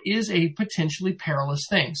that is a potentially perilous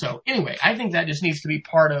thing. So anyway, I think that just needs to be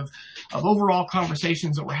part of overall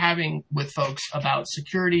conversations that we're having with folks about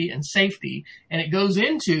security and safety. And it goes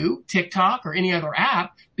into TikTok or any other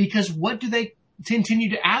app, because what do they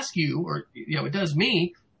continue to ask you? Or, it does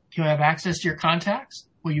me. Can I have access to your contacts?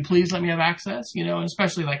 Will you please let me have access? And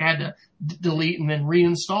especially like I had to delete and then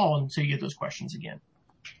reinstall until you get those questions again.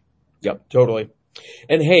 Yep, totally.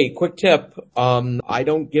 And hey, quick tip. I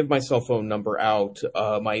don't give my cell phone number out,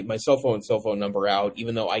 my cell phone number out,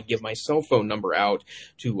 even though I give my cell phone number out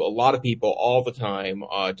to a lot of people all the time,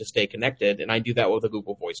 to stay connected. And I do that with a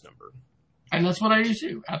Google Voice number. And that's what I do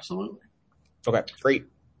too. Absolutely. Okay, great.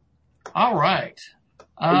 All right.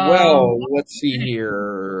 Well, let's see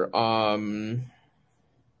here. Can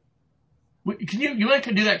you like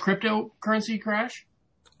to do that cryptocurrency crash?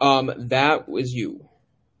 That was you.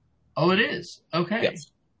 Oh, it is? Okay. Yes.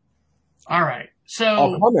 All right. So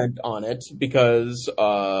I'll comment on it because,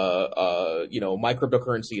 my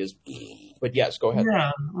cryptocurrency is, but yes, go ahead.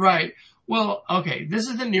 Yeah, right. Well, okay. This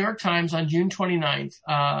is the New York Times on June 29th.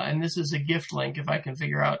 And this is a gift link if I can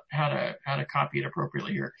figure out how to copy it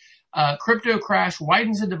appropriately here. Crypto crash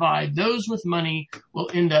widens the divide. Those with money will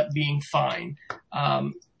end up being fine.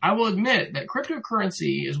 I will admit that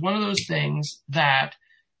cryptocurrency is one of those things that,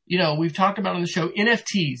 we've talked about on the show,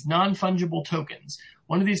 NFTs, non-fungible tokens.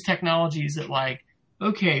 One of these technologies that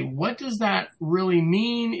okay, what does that really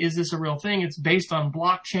mean? Is this a real thing? It's based on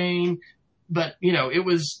blockchain. But, it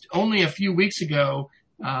was only a few weeks ago,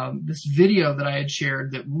 this video that I had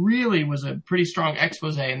shared that really was a pretty strong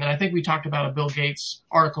expose. And then I think we talked about a Bill Gates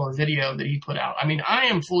article or video that he put out. I mean, I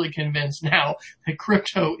am fully convinced now that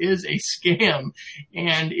crypto is a scam,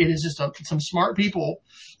 and it is just some smart people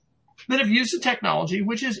that have used the technology,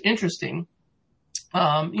 which is interesting,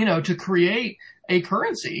 to create a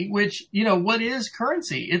currency, which, what is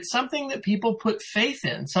currency? It's something that people put faith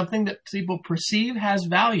in, something that people perceive has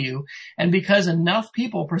value. And because enough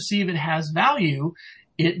people perceive it has value,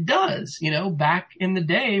 it does. Back in the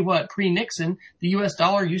day, pre-Nixon, the US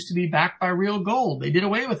dollar used to be backed by real gold. They did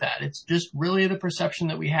away with that. It's just really the perception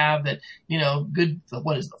that we have that,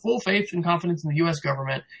 what is the full faith and confidence in the US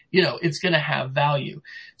government, it's going to have value.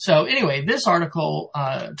 So anyway, this article,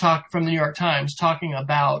 from the New York Times talking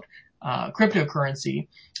about cryptocurrency,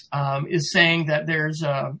 is saying that there's,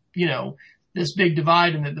 this big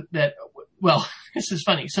divide and this is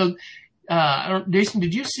funny. So, Jason,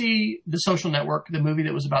 did you see The Social Network, the movie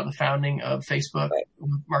that was about the founding of Facebook?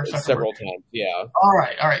 Mark Zuckerberg? Several times, yeah. All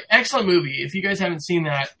right. Excellent movie. If you guys haven't seen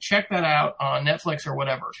that, check that out on Netflix or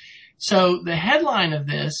whatever. So the headline of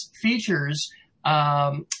this features,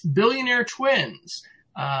 billionaire twins,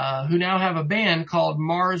 who now have a band called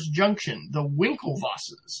Mars Junction, the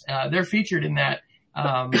Winklevosses. They're featured in that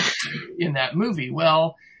movie.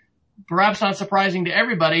 Well, perhaps not surprising to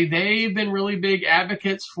everybody, they've been really big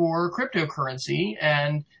advocates for cryptocurrency.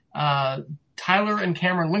 And Tyler and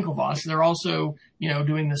Cameron Winklevoss, they're also,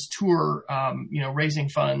 doing this tour, raising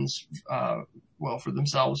funds, for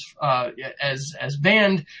themselves as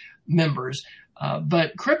band members.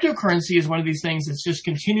 But cryptocurrency is one of these things that's just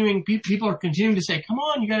continuing. People are continuing to say, come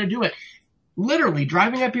on, you got to do it. Literally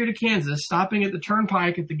driving up here to Kansas, stopping at the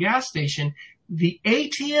turnpike at the gas station, the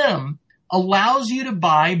ATM allows you to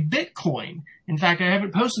buy Bitcoin. In fact, I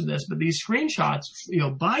haven't posted this, but these screenshots,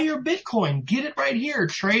 buy your Bitcoin, get it right here,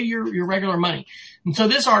 trade your regular money. And so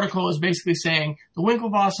this article is basically saying the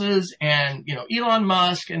Winklevosses and, Elon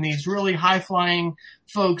Musk and these really high flying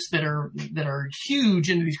folks that are huge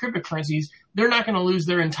into these cryptocurrencies, they're not going to lose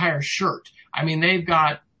their entire shirt. I mean, they've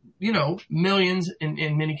got, millions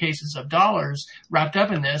in many cases of dollars wrapped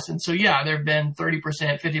up in this. And so, yeah, there have been 30%,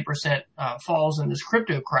 50% falls in this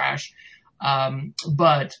crypto crash.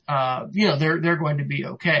 But they're going to be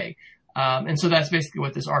okay. And so that's basically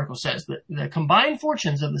what this article says. The combined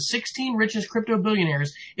fortunes of the 16 richest crypto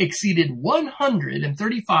billionaires exceeded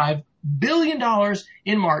 $135 billion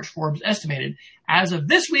in March, Forbes estimated. As of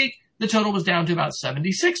this week, the total was down to about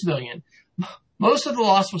 $76 billion. Most of the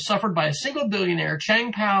loss was suffered by a single billionaire,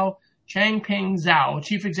 Changpeng Zhao,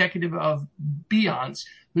 chief executive of Binance,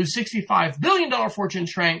 whose $65 billion fortune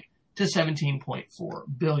shrank to 17.4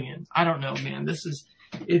 billion. I don't know, man.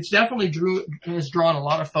 It's definitely has drawn a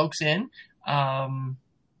lot of folks in.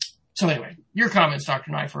 So anyway, your comments, Dr.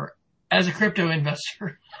 Neiffer, as a crypto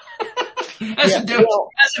investor, as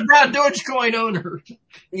a proud Dogecoin owner.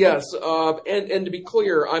 Yes. And to be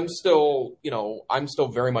clear, I'm still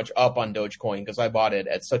very much up on Dogecoin because I bought it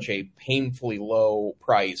at such a painfully low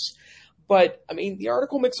price. But, I mean, the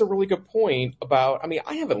article makes a really good point about,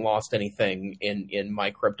 I haven't lost anything in my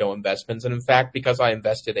crypto investments. And in fact, because I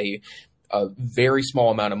invested a very small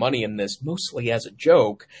amount of money in this, mostly as a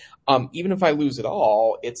joke, even if I lose it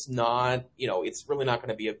all, it's not, it's really not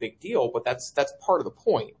going to be a big deal. But that's part of the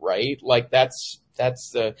point, right? Like that's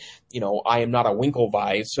the, I am not a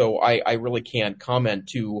Winklevi, so I really can't comment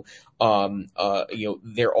to,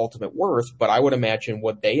 their ultimate worth, but I would imagine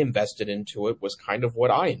what they invested into it was kind of what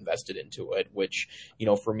I invested into it, which,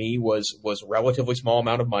 for me was relatively small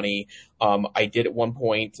amount of money. I did at one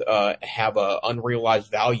point, have a unrealized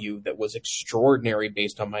value that was extraordinary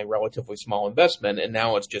based on my relatively small investment. And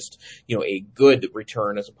now it's just, a good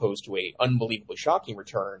return as opposed to a unbelievably shocking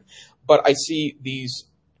return. But I see these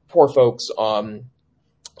poor folks, on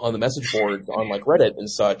the message boards on like Reddit and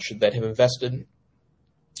such that have invested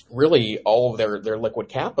really all of their liquid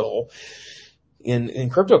capital in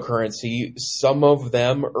cryptocurrency. Some of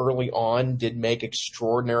them early on did make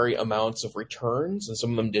extraordinary amounts of returns, and some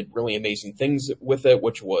of them did really amazing things with it,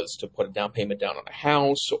 which was to put a down payment down on a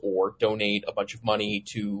house or donate a bunch of money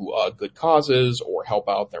to good causes or help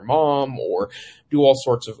out their mom or do all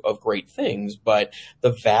sorts of great things. But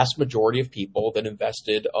the vast majority of people that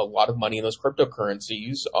invested a lot of money in those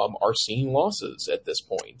cryptocurrencies are seeing losses at this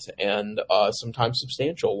point, and sometimes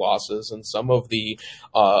substantial losses. And some of the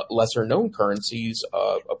lesser known currencies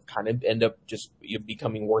kind of end up just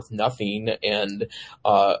becoming worth nothing, and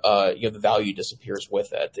the value disappears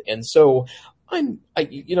with it. And so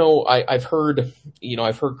I've heard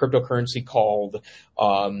cryptocurrency called,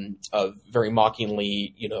 very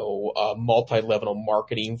mockingly, multi-level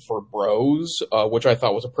marketing for bros, which I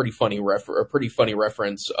thought was a pretty funny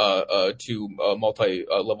reference, to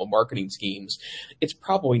multi-level marketing schemes. It's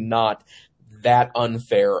probably not that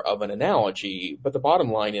unfair of an analogy, but the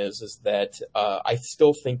bottom line is that I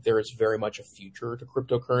still think there is very much a future to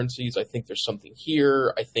cryptocurrencies. I think there's something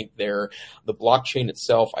here. I think the blockchain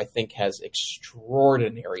itself, I think, has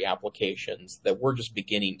extraordinary applications that we're just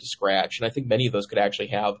beginning to scratch, and I think many of those could actually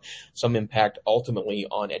have some impact ultimately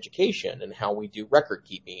on education and how we do record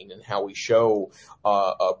keeping and how we show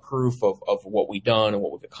a proof of what we've done and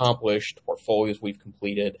what we've accomplished, portfolios we've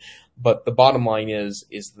completed. But the bottom line is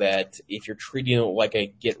that if you're treating it like a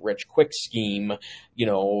get rich quick scheme,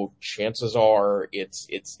 chances are it's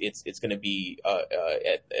going to be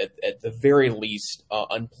at the very least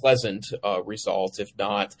unpleasant results, if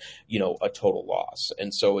not a total loss.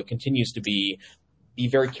 And so it continues to be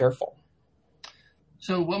very careful.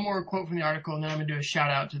 So one more quote from the article, and then I'm going to do a shout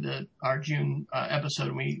out to our June episode,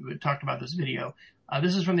 and we talked about this video.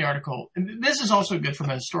 This is from the article. And this is also good from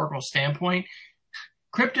a historical standpoint.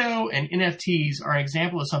 Crypto and NFTs are an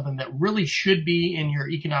example of something that really should be in your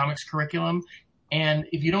economics curriculum. And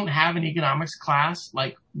if you don't have an economics class,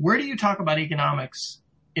 like, where do you talk about economics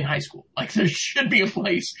in high school? Like, there should be a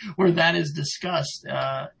place where that is discussed.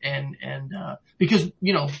 Because,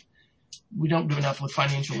 we don't do enough with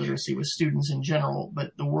financial literacy with students in general,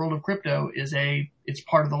 but the world of crypto it's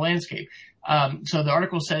part of the landscape. So the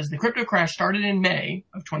article says the crypto crash started in May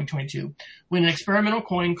of 2022 when an experimental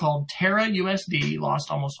coin called Terra USD lost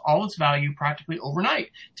almost all its value practically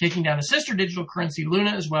overnight, taking down a sister digital currency,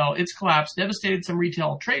 Luna, as well. Its collapse devastated some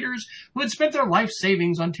retail traders who had spent their life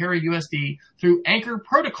savings on Terra USD through Anchor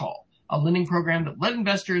Protocol, a lending program that let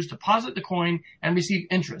investors deposit the coin and receive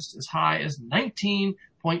interest as high as 19.5%.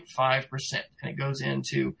 And it goes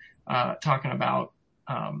into talking about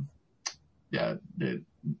the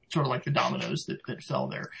sort of like the dominoes that fell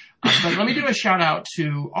there. But let me do a shout out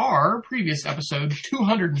to our previous episode,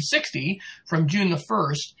 260, from June the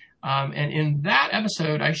 1st. And in that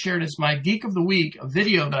episode, I shared as my Geek of the Week a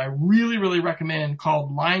video that I really, really recommend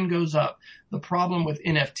called Line Goes Up, The Problem with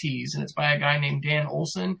NFTs. And it's by a guy named Dan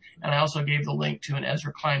Olson. And I also gave the link to an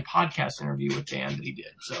Ezra Klein podcast interview with Dan that he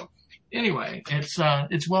did. So anyway,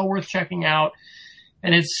 it's well worth checking out.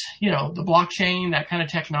 And it's, the blockchain, that kind of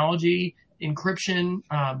technology, encryption,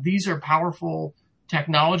 these are powerful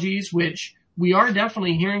technologies, which we are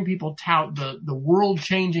definitely hearing people tout the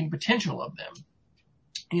world-changing potential of them.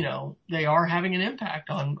 They are having an impact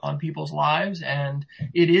on people's lives, and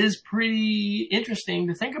it is pretty interesting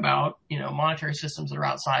to think about, monetary systems that are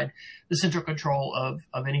outside the central control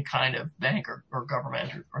of any kind of bank or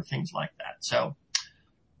government or things like that. So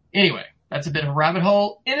anyway, that's a bit of a rabbit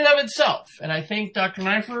hole in and of itself. And I think, Dr.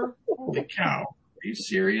 Neiffer, holy cow, are you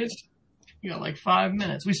serious? You got like 5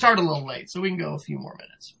 minutes. We started a little late, so we can go a few more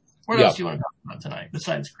minutes. What else do you want to talk about tonight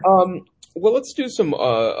besides crypto? Well, let's do some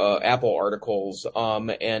Apple articles,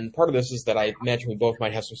 and part of this is that I imagine we both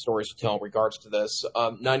might have some stories to tell in regards to this.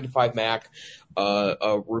 9to5Mac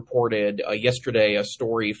reported yesterday a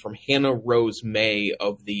story from Hannah Rose May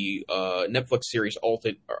of the Netflix series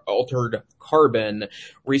Altered Carbon.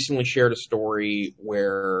 Recently shared a story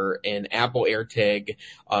where an Apple AirTag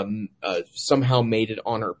somehow made it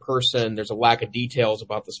on her person. There's a lack of details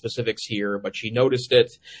about the specifics here, but she noticed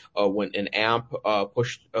it when an app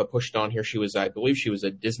pushed on here. I believe she was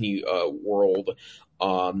at Disney World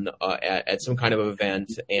at some kind of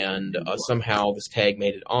event, and somehow this tag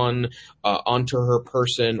made it onto her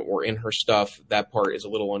person or in her stuff. That part is a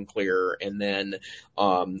little unclear. And then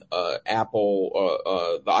Apple,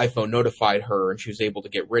 the iPhone notified her, and she was able to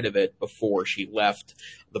get rid of it before she left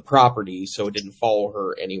the property, so it didn't follow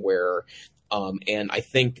her anywhere. And I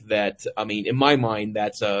think that, in my mind,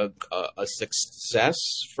 that's a success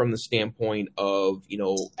from the standpoint of,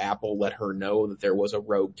 Apple let her know that there was a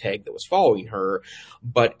rogue tag that was following her,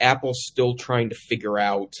 but Apple's still trying to figure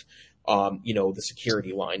out, the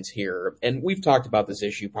security lines here. And we've talked about this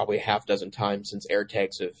issue probably a half dozen times since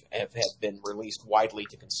AirTags have been released widely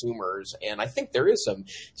to consumers. And I think there is some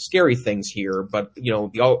scary things here. But,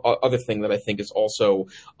 the other thing that I think is also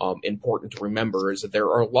important to remember is that there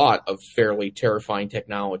are a lot of fairly terrifying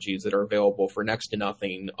technologies that are available for next to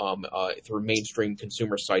nothing through mainstream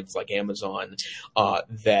consumer sites like Amazon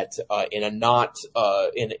that in a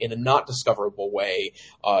not discoverable way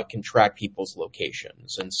can track people's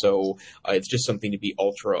locations. And so it's just something to be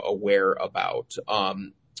ultra aware about.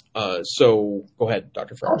 So go ahead,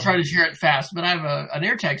 Dr. Farrar. I'll try to share it fast, but I have an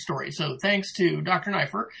AirTag story. So thanks to Dr.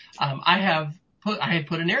 Neiffer, I have had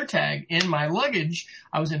put an AirTag in my luggage.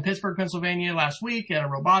 I was in Pittsburgh, Pennsylvania last week at a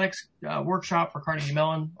robotics workshop for Carnegie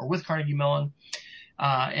Mellon, or with Carnegie Mellon.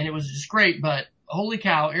 And it was just great, but holy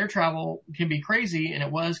cow, air travel can be crazy, and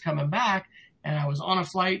it was coming back. And I was on a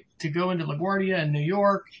flight to go into LaGuardia in New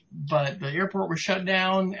York, but the airport was shut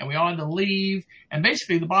down and we all had to leave. And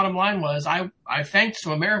basically the bottom line was I thanks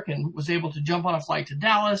to American, was able to jump on a flight to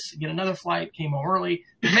Dallas, get another flight, came home early,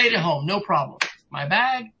 made it home, no problem. My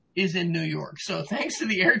bag is in New York. So thanks to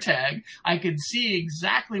the AirTag, I could see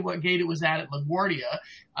exactly what gate it was at LaGuardia.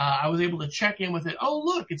 I was able to check in with it. Oh,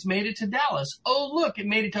 look, it's made it to Dallas. Oh, look, it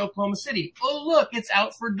made it to Oklahoma City. Oh, look, it's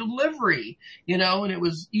out for delivery, and it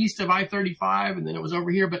was east of I-35 and then it was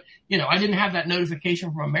over here. But, I didn't have that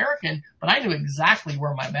notification from American, but I knew exactly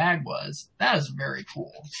where my bag was. That is very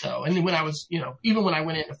cool. So, and then when I was, even when I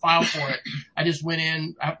went in to file for it, I just went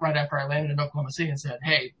in right after I landed in Oklahoma City and said,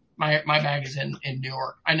 hey, my bag is in New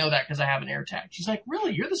York. I know that because I have an AirTag. She's like,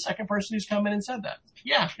 really? You're the second person who's come in and said that.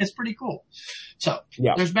 Yeah, it's pretty cool. So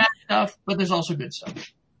There's bad stuff, but there's also good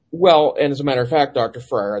stuff. Well, and as a matter of fact, Dr.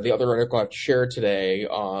 Fryer, the other article I've shared today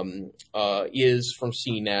is from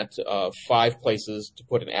CNET, 5 places to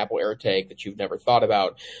put an Apple AirTag that you've never thought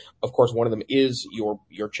about. Of course, one of them is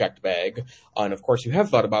your checked bag. And of course, you have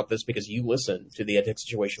thought about this because you listen to the EdTech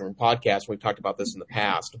Situation Room podcast. We've talked about this in the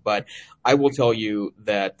past. But I will tell you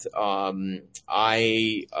that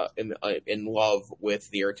I am in love with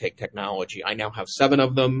the AirTag technology. I now have 7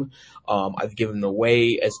 of them. I've given them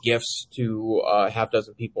away as gifts to a half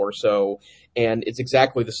dozen people or so. And it's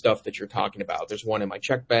exactly the stuff that you're talking about. There's one in my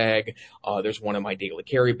check bag. There's one in my daily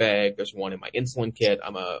carry bag. There's one in my insulin kit.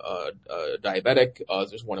 I'm a diabetic.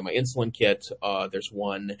 There's one in my insulin kit. There's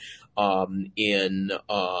one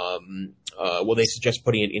they suggest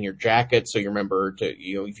putting it in your jacket. So you remember to,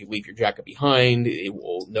 if you leave your jacket behind, it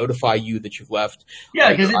will notify you that you've left.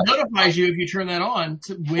 Yeah, because it notifies you if you turn that on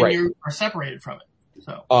when you are separated from it.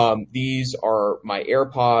 So, these are my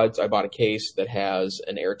AirPods. I bought a case that has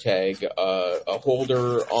an AirTag, a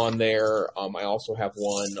holder on there. I also have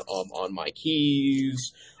one, on my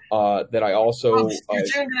keys, that I also, you're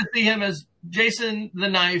going to see him as Jason the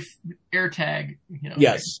Knife AirTag.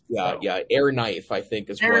 Yes. Yeah. Air Knife, I think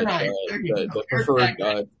is Air what, the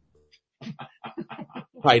preferred,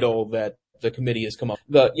 title that the committee has come up.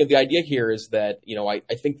 The idea here is that,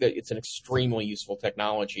 I think that it's an extremely useful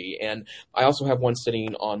technology. And I also have one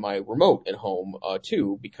sitting on my remote at home,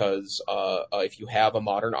 too, because, if you have a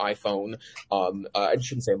modern iPhone, I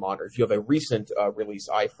shouldn't say modern, if you have a recent, release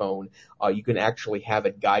iPhone, you can actually have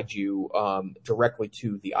it guide you, directly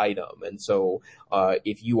to the item. And so,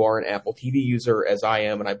 if you are an Apple TV user, as I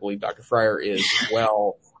am, and I believe Dr. Fryer is as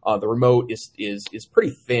well, the remote is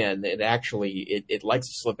pretty thin. It actually, it likes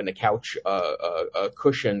to slip into couch,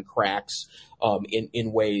 cushion cracks,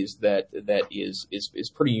 in ways that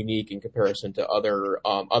is pretty unique in comparison to other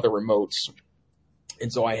remotes.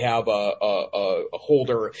 And so I have a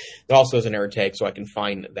holder that also has an AirTag so I can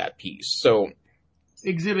find that piece. So,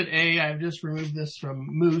 Exhibit A, I've just removed this from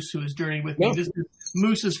Moose, who is journeying with me. This is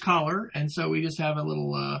Moose's collar, and so we just have a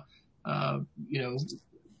little, I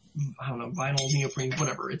don't know, vinyl, neoprene,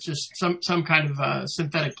 whatever. It's just some kind of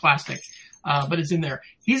synthetic plastic, but it's in there.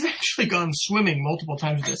 He's actually gone swimming multiple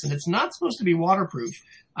times with this, and it's not supposed to be waterproof,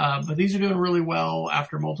 but these are doing really well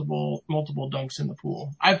after multiple dunks in the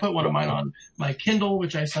pool. I put one of mine on my Kindle,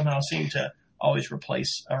 which I somehow seem to always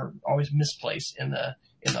replace or always misplace in the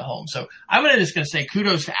home. So I'm just going to say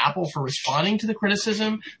kudos to Apple for responding to the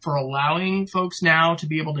criticism, for allowing folks now to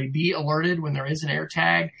be able to be alerted when there is an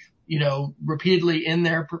AirTag, repeatedly in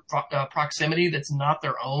their proximity that's not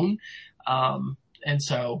their own. And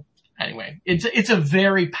so anyway, it's a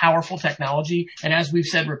very powerful technology. And as we've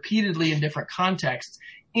said repeatedly in different contexts,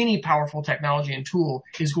 any powerful technology and tool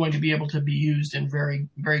is going to be able to be used in very,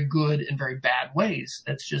 very good and very bad ways.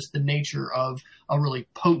 That's just the nature of a really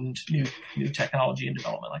potent new technology and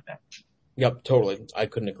development like that. Yep, totally. I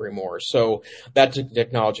couldn't agree more. So that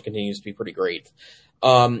technology continues to be pretty great.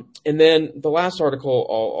 And then the last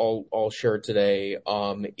article I'll share today,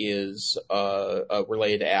 is,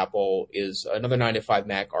 related to Apple, is another 9 to 5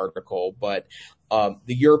 Mac article, but,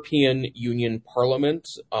 the European Union Parliament,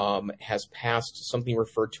 has passed something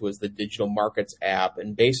referred to as the Digital Markets Act.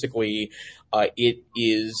 And basically, it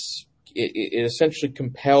essentially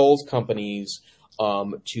compels companies,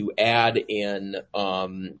 to add in,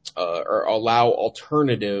 or allow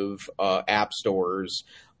alternative, app stores,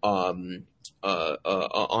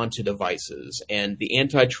 onto devices. And the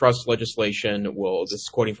antitrust legislation this is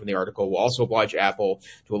quoting from the article, will also oblige Apple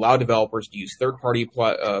to allow developers to use third-party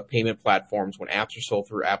payment platforms when apps are sold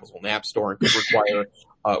through Apple's own app store, and could require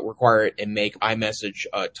require it and make iMessage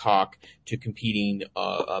talk to competing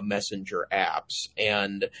messenger apps.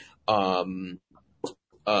 And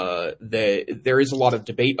there is a lot of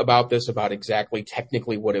debate about this, about exactly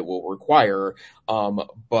technically what it will require.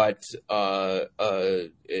 But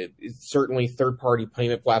certainly third-party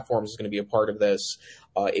payment platforms is going to be a part of this.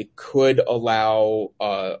 It could allow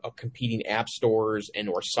competing app stores and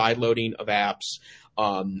or sideloading of apps.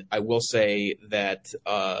 I will say that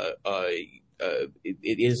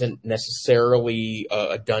it isn't necessarily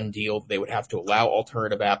a done deal. They would have to allow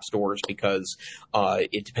alternative app stores because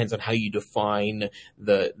it depends on how you define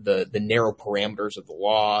the narrow parameters of the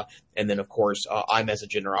law. And then, of course,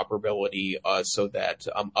 iMessage interoperability so that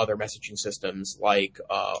other messaging systems like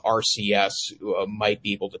RCS might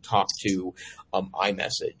be able to talk to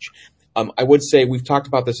iMessage. I would say we've talked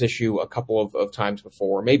about this issue a couple of times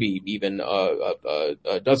before, maybe even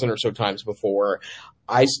a dozen or so times before.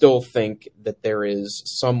 I still think that there is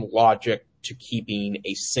some logic to keeping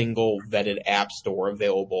a single vetted app store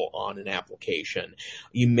available on an application.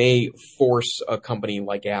 You may force a company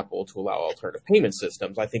like Apple to allow alternative payment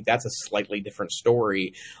systems. I think that's a slightly different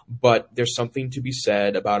story, but there's something to be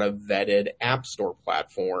said about a vetted app store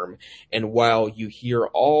platform. And while you hear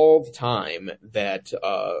all the time that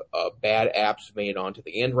bad apps made onto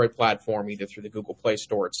the Android platform, either through the Google Play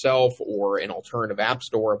Store itself or an alternative app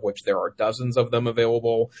store, of which there are dozens of them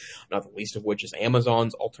available, not the least of which is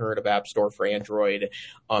Amazon's alternative app store for Android.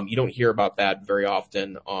 You don't hear about that very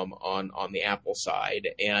often on the Apple side.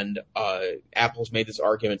 And Apple's made this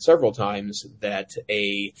argument several times that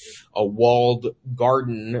a walled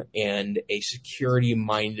garden and a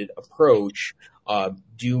security-minded approach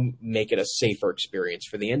do make it a safer experience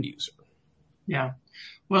for the end user. Yeah.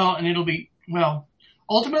 Well, and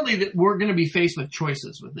ultimately we're going to be faced with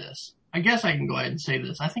choices with this. I guess I can go ahead and say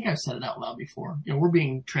this. I think I've said it out loud before. We're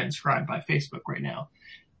being transcribed by Facebook right now.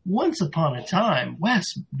 Once upon a time, Wes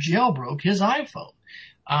jailbroke his iPhone.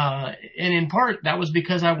 And in part, that was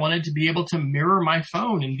because I wanted to be able to mirror my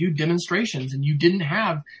phone and do demonstrations, and you didn't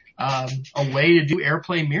have a way to do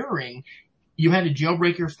AirPlay mirroring. You had to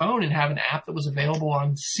jailbreak your phone and have an app that was available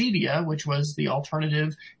on Cydia, which was the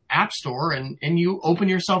alternative app store, and you open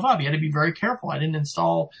yourself up. You had to be very careful. I didn't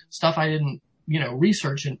install stuff I didn't,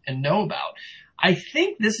 research and know about. I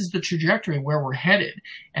think this is the trajectory where we're headed,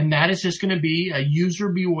 and that is just going to be a user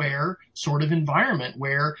beware sort of environment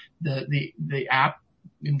where the app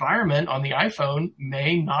environment on the iPhone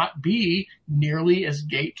may not be nearly as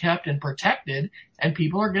gate kept and protected, and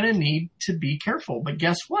people are going to need to be careful. But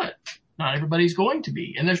guess what? Not everybody's going to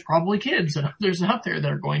be, and there's probably kids and others out there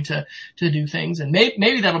that are going to do things, and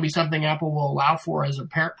maybe that'll be something Apple will allow for as a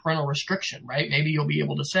parental restriction, right? Maybe you'll be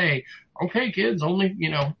able to say, okay, kids, only,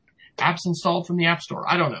 apps installed from the App Store.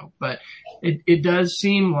 I don't know, but it does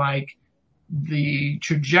seem like the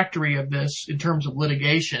trajectory of this in terms of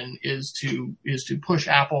litigation is to push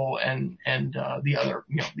Apple and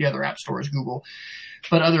the other app stores, Google,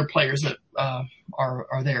 but other players that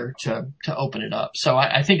are there to open it up. So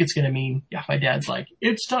I think it's going to mean, my dad's like,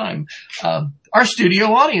 it's time. Our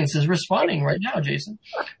studio audience is responding right now, Jason.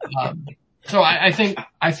 So I think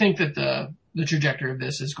that the trajectory of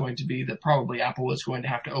this is going to be that probably Apple is going to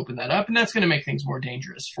have to open that up, and that's going to make things more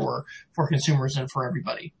dangerous for consumers and for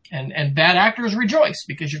everybody. And bad actors rejoice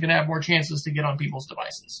because you're going to have more chances to get on people's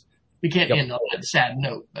devices. We can't end on that sad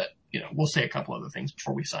note, but we'll say a couple other things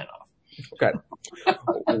before we sign off. Okay.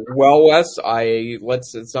 Well, Wes,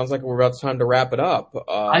 it sounds like we're about time to wrap it up.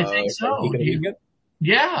 I think so.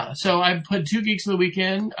 Yeah. So I put 2 Geeks of the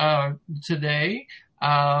Weekend today.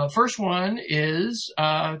 First one is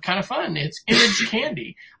kind of fun. It's Image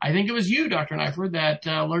Candy. I think it was you, Dr. Neifert, that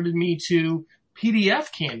alerted me to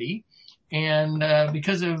PDF Candy. And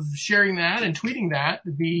because of sharing that and tweeting that,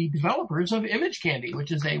 the developers of Image Candy,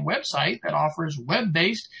 which is a website that offers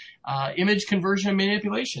web-based image conversion and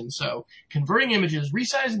manipulation. So converting images,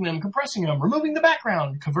 resizing them, compressing them, removing the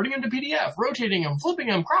background, converting them to PDF, rotating them, flipping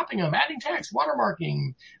them, cropping them, adding text,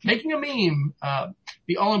 watermarking, making a meme,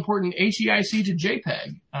 the all-important HEIC to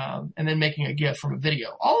JPEG, and then making a GIF from a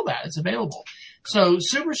video. All of that is available. So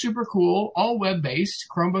super, super cool, all web-based.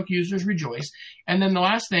 Chromebook users rejoice. And then the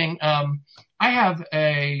last thing, I have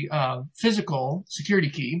a physical security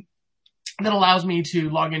key that allows me to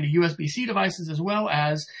log into USB-C devices as well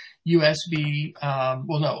as Lightning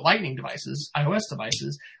devices, iOS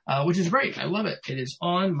devices, which is great. I love it. It is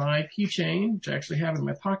on my keychain, which I actually have in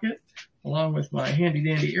my pocket, along with my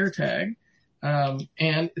handy-dandy AirTag.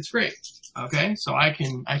 And it's great. Okay. So I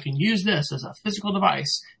can use this as a physical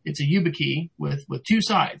device. It's a YubiKey with 2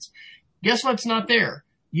 sides. Guess what's not there?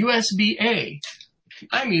 USB-A.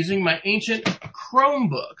 I'm using my ancient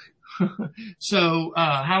Chromebook. So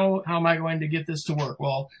how am I going to get this to work?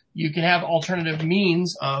 Well, you can have alternative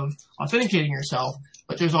means of authenticating yourself,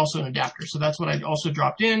 but there's also an adapter. So that's what I also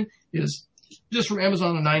dropped in, is just from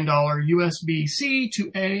Amazon, a $9 USB-C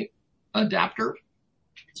to A adapter,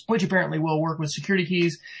 which apparently will work with security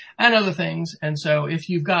keys and other things. And so if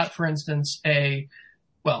you've got, for instance, anyway,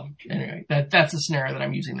 that's the scenario that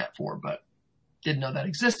I'm using that for, but didn't know that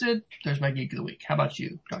existed. There's my Geek of the Week. How about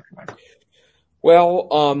you, Dr. Michael? Well,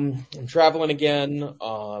 I'm traveling again,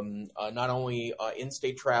 not only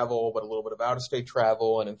in-state travel, but a little bit of out-of-state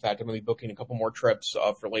travel. And in fact, I'm going to be booking a couple more trips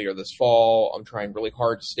for later this fall. I'm trying really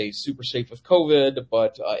hard to stay super safe with COVID,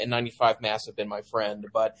 but N95 masks have been my friend.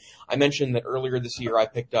 But I mentioned that earlier this year I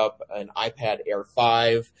picked up an iPad Air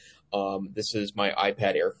 5. This is my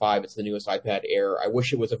iPad Air 5. It's the newest iPad Air. I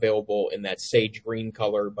wish it was available in that sage green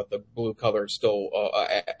color, but the blue color is still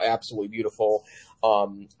absolutely beautiful.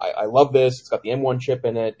 I love this. It's got the M1 chip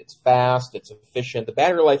in it. It's fast. It's efficient. The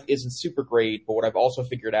battery life isn't super great, but what I've also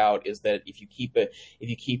figured out is that if you keep the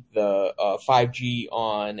 5G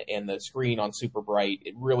on and the screen on super bright,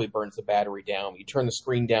 it really burns the battery down. You turn the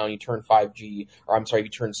screen down, you turn 5G, or I'm sorry, you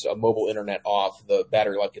turn mobile internet off, the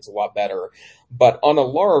battery life gets a lot better. But on a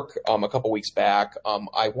lark, a couple weeks back,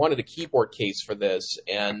 I wanted a keyboard case for this,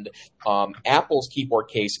 and Apple's keyboard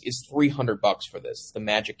case is $300 for this. It's the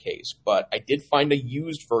Magic Case, but I did find a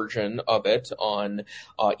used version of it on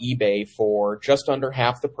eBay for just under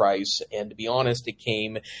half the price. And to be honest, it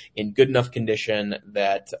came in good enough condition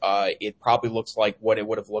that it probably looks like what it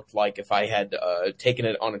would have looked like if I had taken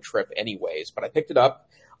it on a trip anyways. But I picked it up.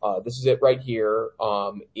 This is it right here,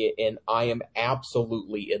 and I am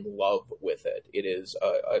absolutely in love with it. It is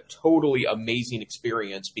a totally amazing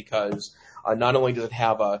experience because not only does it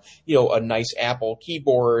have a nice Apple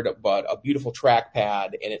keyboard, but a beautiful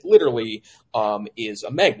trackpad, and it literally is a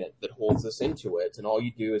magnet that holds this into it. And all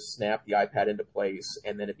you do is snap the iPad into place,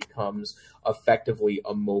 and then it becomes effectively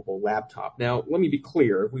a mobile laptop. Now, let me be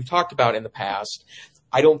clear. We've talked about in the past,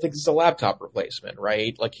 I don't think this is a laptop replacement,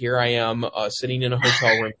 right? Like here I am sitting in a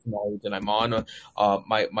hotel room tonight, and I'm on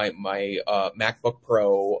my MacBook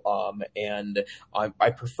Pro, and I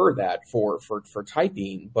prefer that for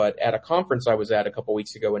typing. But at a conference I was at a couple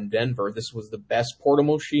weeks ago in Denver, this was the best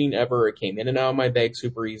portable machine ever. It came in and out of my bag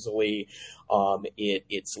super easily.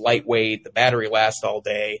 It's lightweight. The battery lasts all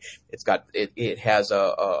day. It has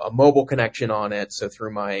a mobile connection on it. So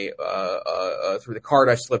through through the card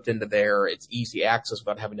I slipped into there, it's easy access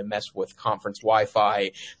without having to mess with conference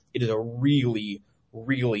Wi-Fi. It is a really,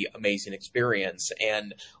 really amazing experience.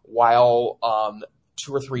 And while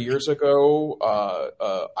 2 or 3 years ago,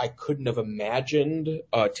 I couldn't have imagined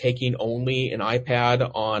taking only an iPad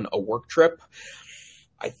on a work trip,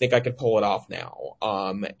 I think I could pull it off now.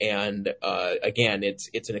 Again,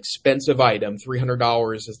 it's an expensive item.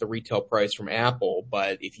 $300 is the retail price from Apple,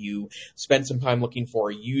 but if you spend some time looking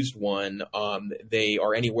for a used one, they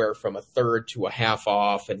are anywhere from a third to a half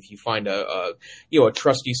off. And if you find a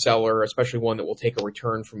trusty seller, especially one that will take a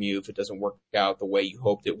return from you if it doesn't work out the way you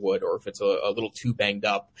hoped it would, or if it's a little too banged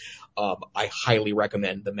up, I highly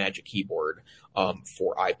recommend the Magic Keyboard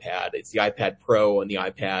for iPad. It's the iPad Pro and the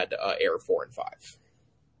iPad Air 4 and 5.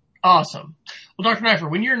 Awesome. Well, Dr. Neiffer,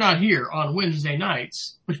 when you're not here on Wednesday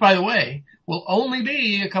nights, which, by the way, will only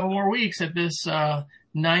be a couple more weeks at this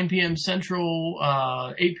 9 p.m. Central,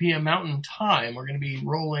 8 p.m. Mountain Time, we're going to be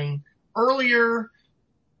rolling earlier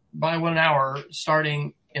by 1 hour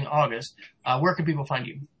starting in August. Where can people find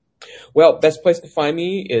you? Well, best place to find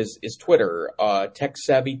me is Twitter. Tech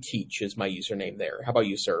Savvy Teach is my username there. How about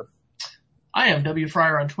you, sir? I am W.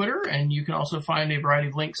 Fryer on Twitter, and you can also find a variety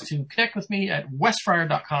of links to connect with me at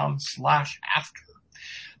wesfryer.com/after.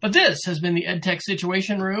 But this has been the EdTech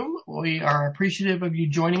Situation Room. We are appreciative of you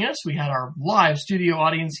joining us. We had our live studio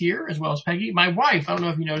audience here, as well as Peggy. My wife, I don't know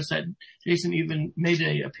if you noticed that, Jason even made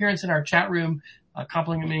an appearance in our chat room,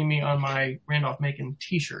 complimenting me on my Randolph-Macon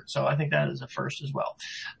t-shirt. So I think that is a first as well.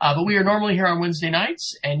 But we are normally here on Wednesday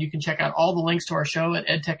nights, and you can check out all the links to our show at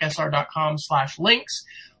edtechsr.com/links.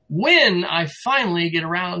 When I finally get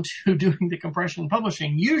around to doing the compression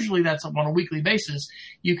publishing, usually that's on a weekly basis,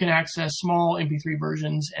 you can access small MP3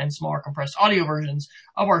 versions and smaller compressed audio versions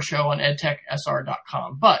of our show on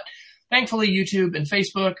edtechsr.com. But thankfully, YouTube and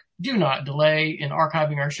Facebook do not delay in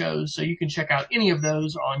archiving our shows, so you can check out any of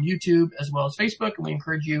those on YouTube as well as Facebook, and we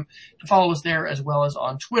encourage you to follow us there as well as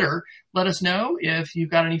on Twitter. Let us know if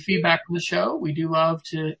you've got any feedback from the show. We do love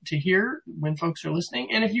to hear when folks are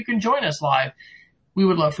listening, and if you can join us live, we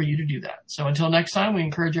would love for you to do that. So until next time, we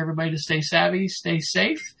encourage everybody to stay savvy, stay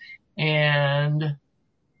safe, and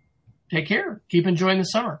take care. Keep enjoying the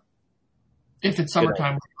summer. If it's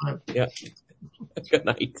summertime. Yeah. Good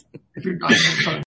night. If you're dying of